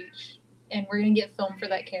Myrtle Beach, and we're going to get film for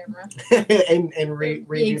that camera. and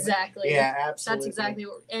Exactly. Yeah, absolutely. That's exactly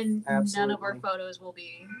what, and none of our photos will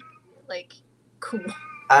be, like, cool.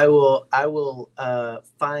 I will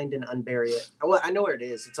find and unbury it. Well, I know where it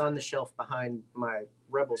is. It's on the shelf behind my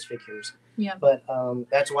Rebels figures. Yeah. But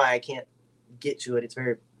that's why I can't get to it.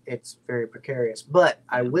 It's very precarious. But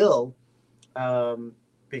I will,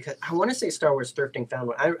 because I want to say Star Wars Thrifting found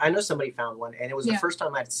one. I know somebody found one, and it was the first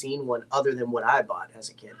time I'd seen one other than what I bought as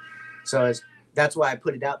a kid. So that's why I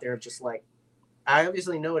put it out there, of just like, I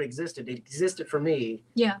obviously know it existed. It existed for me.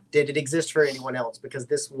 Yeah. Did it exist for anyone else? Because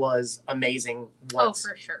this was amazing once. Oh,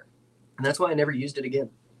 for sure. And that's why I never used it again.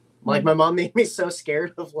 Like, my mom made me so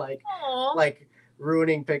scared of like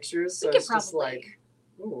ruining pictures. So it's just like,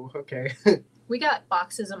 oh, okay. We got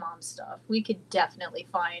boxes of Mom's stuff. We could definitely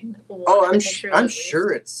find. I'm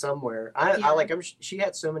sure it's somewhere. She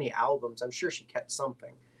had so many albums. I'm sure she kept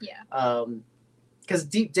something. Yeah. Because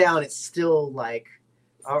deep down, it's still like,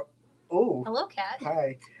 hello, cat.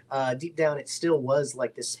 Hi. Deep down, it still was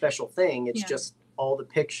like this special thing. It's just all the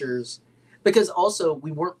pictures. Because also,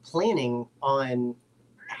 we weren't planning on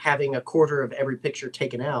having a quarter of every picture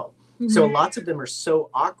taken out. Mm-hmm. So lots of them are so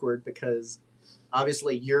awkward because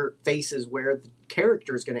obviously your face is where the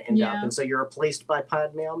character is going to end up. And so you're replaced by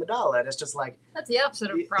Padme Amidala. And it's just like... That's the opposite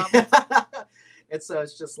of a problem. And so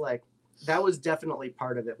it's just like, that was definitely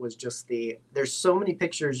part of it, was just there's so many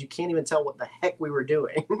pictures, you can't even tell what the heck we were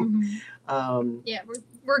doing. Mm-hmm.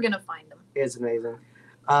 We're going to find them. It's amazing.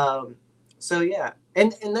 So yeah.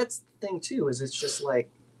 And that's the thing too, is it's just like,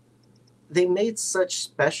 they made such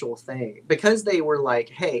special thing because they were like,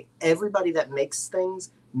 hey, everybody that makes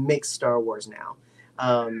things makes Star Wars now.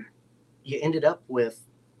 You ended up with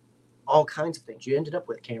all kinds of things. You ended up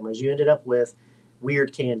with cameras. You ended up with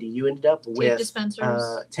weird candy. You ended up with tape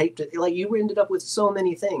dispensers. You ended up with so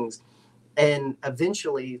many things, and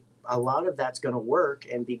eventually a lot of that's going to work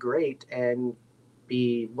and be great and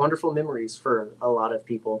be wonderful memories for a lot of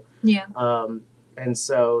people. Yeah. And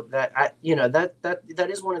so that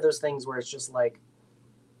is one of those things where it's just like,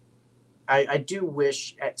 I do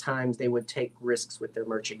wish at times they would take risks with their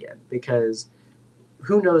merch again, because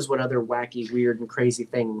who knows what other wacky, weird, and crazy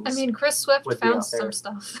things. I mean, Chris Swift found some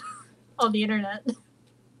stuff on the internet.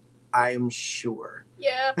 I'm sure.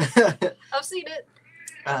 Yeah, I've seen it.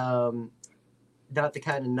 Not the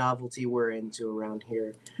kind of novelty we're into around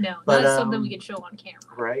here. No, but not something we can show on camera.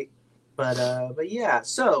 Right. But yeah,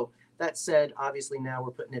 so that said, obviously now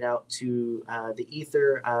we're putting it out to the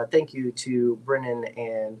ether. Thank you to Brennan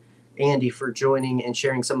and Andy for joining and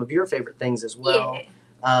sharing some of your favorite things as well.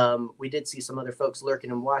 Yeah. We did see some other folks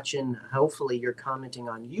lurking and watching. Hopefully you're commenting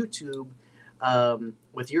on YouTube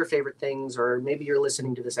with your favorite things, or maybe you're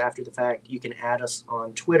listening to this after the fact. You can add us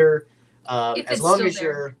on Twitter. As long as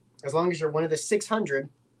you're one of the 600,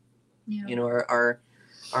 you know, our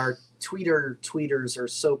tweeters are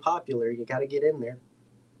so popular, you got to get in there.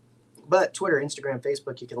 But Twitter, Instagram,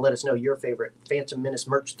 Facebook, you can let us know your favorite Phantom Menace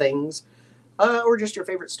merch things, or just your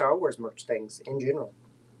favorite Star Wars merch things in general.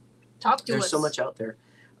 Talk to us. There's so much out there.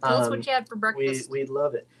 Tell us what you had for breakfast. We'd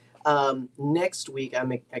love it. Next week,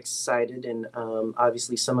 I'm excited, and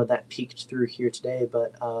obviously some of that peeked through here today,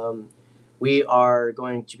 but we are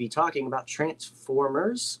going to be talking about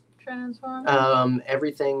Transformers.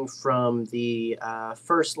 Everything from the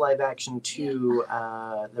first live action to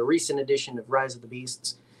the recent edition of Rise of the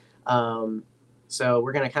Beasts. So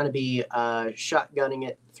we're going to kind of be shotgunning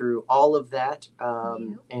it through all of that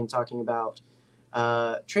and talking about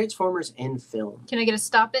Transformers in film. Can I get a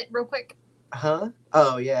stop it real quick? Huh?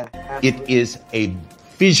 Oh, yeah. Absolutely. It is a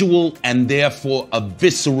visual and therefore a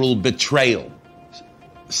visceral betrayal.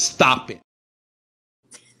 Stop it.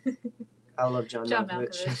 I love John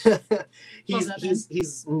Malkovich.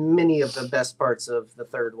 he's many of the best parts of the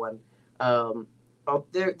third one.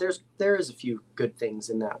 There is a few good things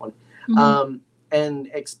in that one. Mm-hmm. And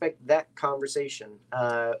expect that conversation.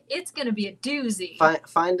 It's going to be a doozy.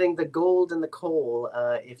 Finding the gold in the coal,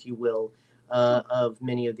 if you will, of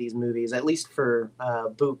many of these movies, at least for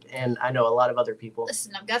Boop, and I know a lot of other people.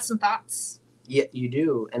 Listen, I've got some thoughts. Yeah, you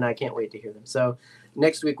do, and I can't wait to hear them. So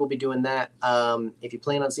next week we'll be doing that. If you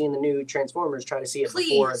plan on seeing the new Transformers, try to see it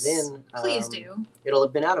before then. Please do. It'll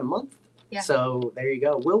have been out a month. Yeah. So there you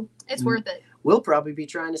go. It's worth it. We'll probably be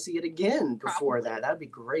trying to see it again before that. That'd be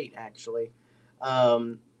great, actually.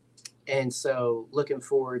 And so looking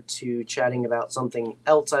forward to chatting about something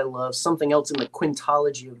else I love, something else in the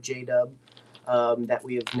quintology of J-Dub that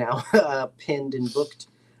we have now pinned and booked.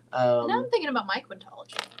 Now I'm thinking about my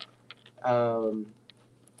quintology.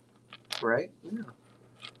 Right? Yeah.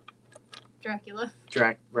 Dracula.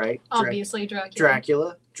 Right. Obviously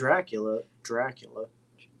Dracula. Dracula.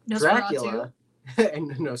 Nosferatu.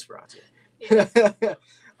 And Nosferatu. Yeah.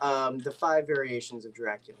 The 5 variations of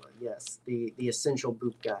Dracula. Yes, the essential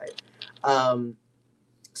Boop guide.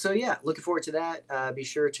 So yeah, looking forward to that. Be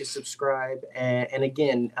sure to subscribe, and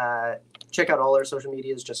again, check out all our social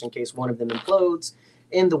medias just in case one of them implodes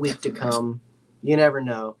in the week to come. You never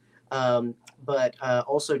know. But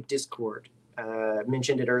also Discord.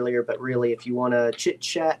 Mentioned it earlier, but really, if you want to chit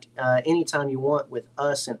chat anytime you want with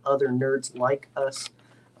us and other nerds like us,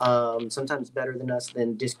 sometimes better than us,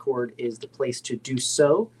 then Discord is the place to do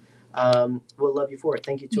so. We'll love you for it.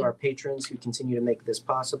 Thank you to our patrons who continue to make this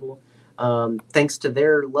possible. Thanks to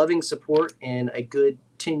their loving support and a good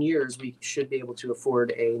 10 years, we should be able to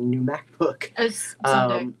afford a new MacBook.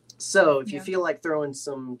 So if you feel like throwing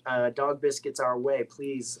some dog biscuits our way,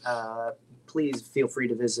 please feel free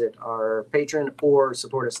to visit our Patreon or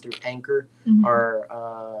support us through Anchor,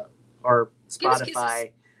 our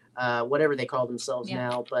Spotify, whatever they call themselves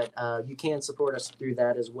now. But you can support us through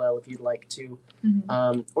that as well if you'd like to.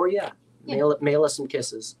 Mail us some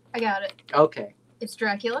kisses. I got it. Okay. It's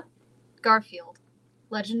Dracula, Garfield,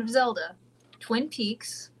 Legend of Zelda, Twin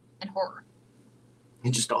Peaks, and horror.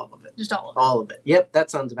 And just all of it. Just all of it. All of it. Yep,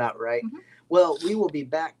 that sounds about right. Well, we will be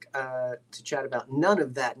back to chat about none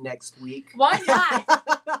of that next week. Why not?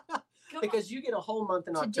 Because you get a whole month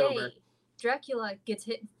in October. Today, Dracula gets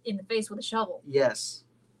hit in the face with a shovel. Yes.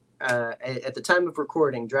 At the time of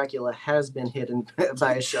recording, Dracula has been hit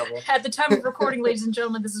by a shovel. At the time of recording, ladies and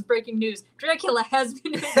gentlemen, this is breaking news. Dracula has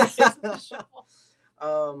been hit in the face with a shovel.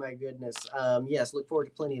 Oh my goodness. Yes, look forward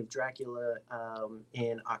to plenty of Dracula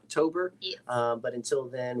in October. Yes. But until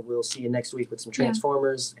then, we'll see you next week with some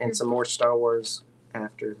Transformers and some more Star Wars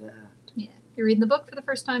after that. Yeah. You're reading the book for the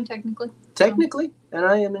first time, technically. Technically, and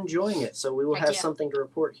I am enjoying it. So we will have something to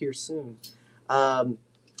report here soon. Bye.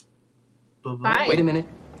 Wait a minute.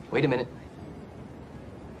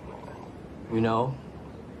 You know,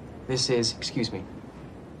 this is, excuse me,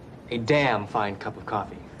 a damn fine cup of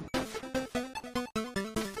coffee.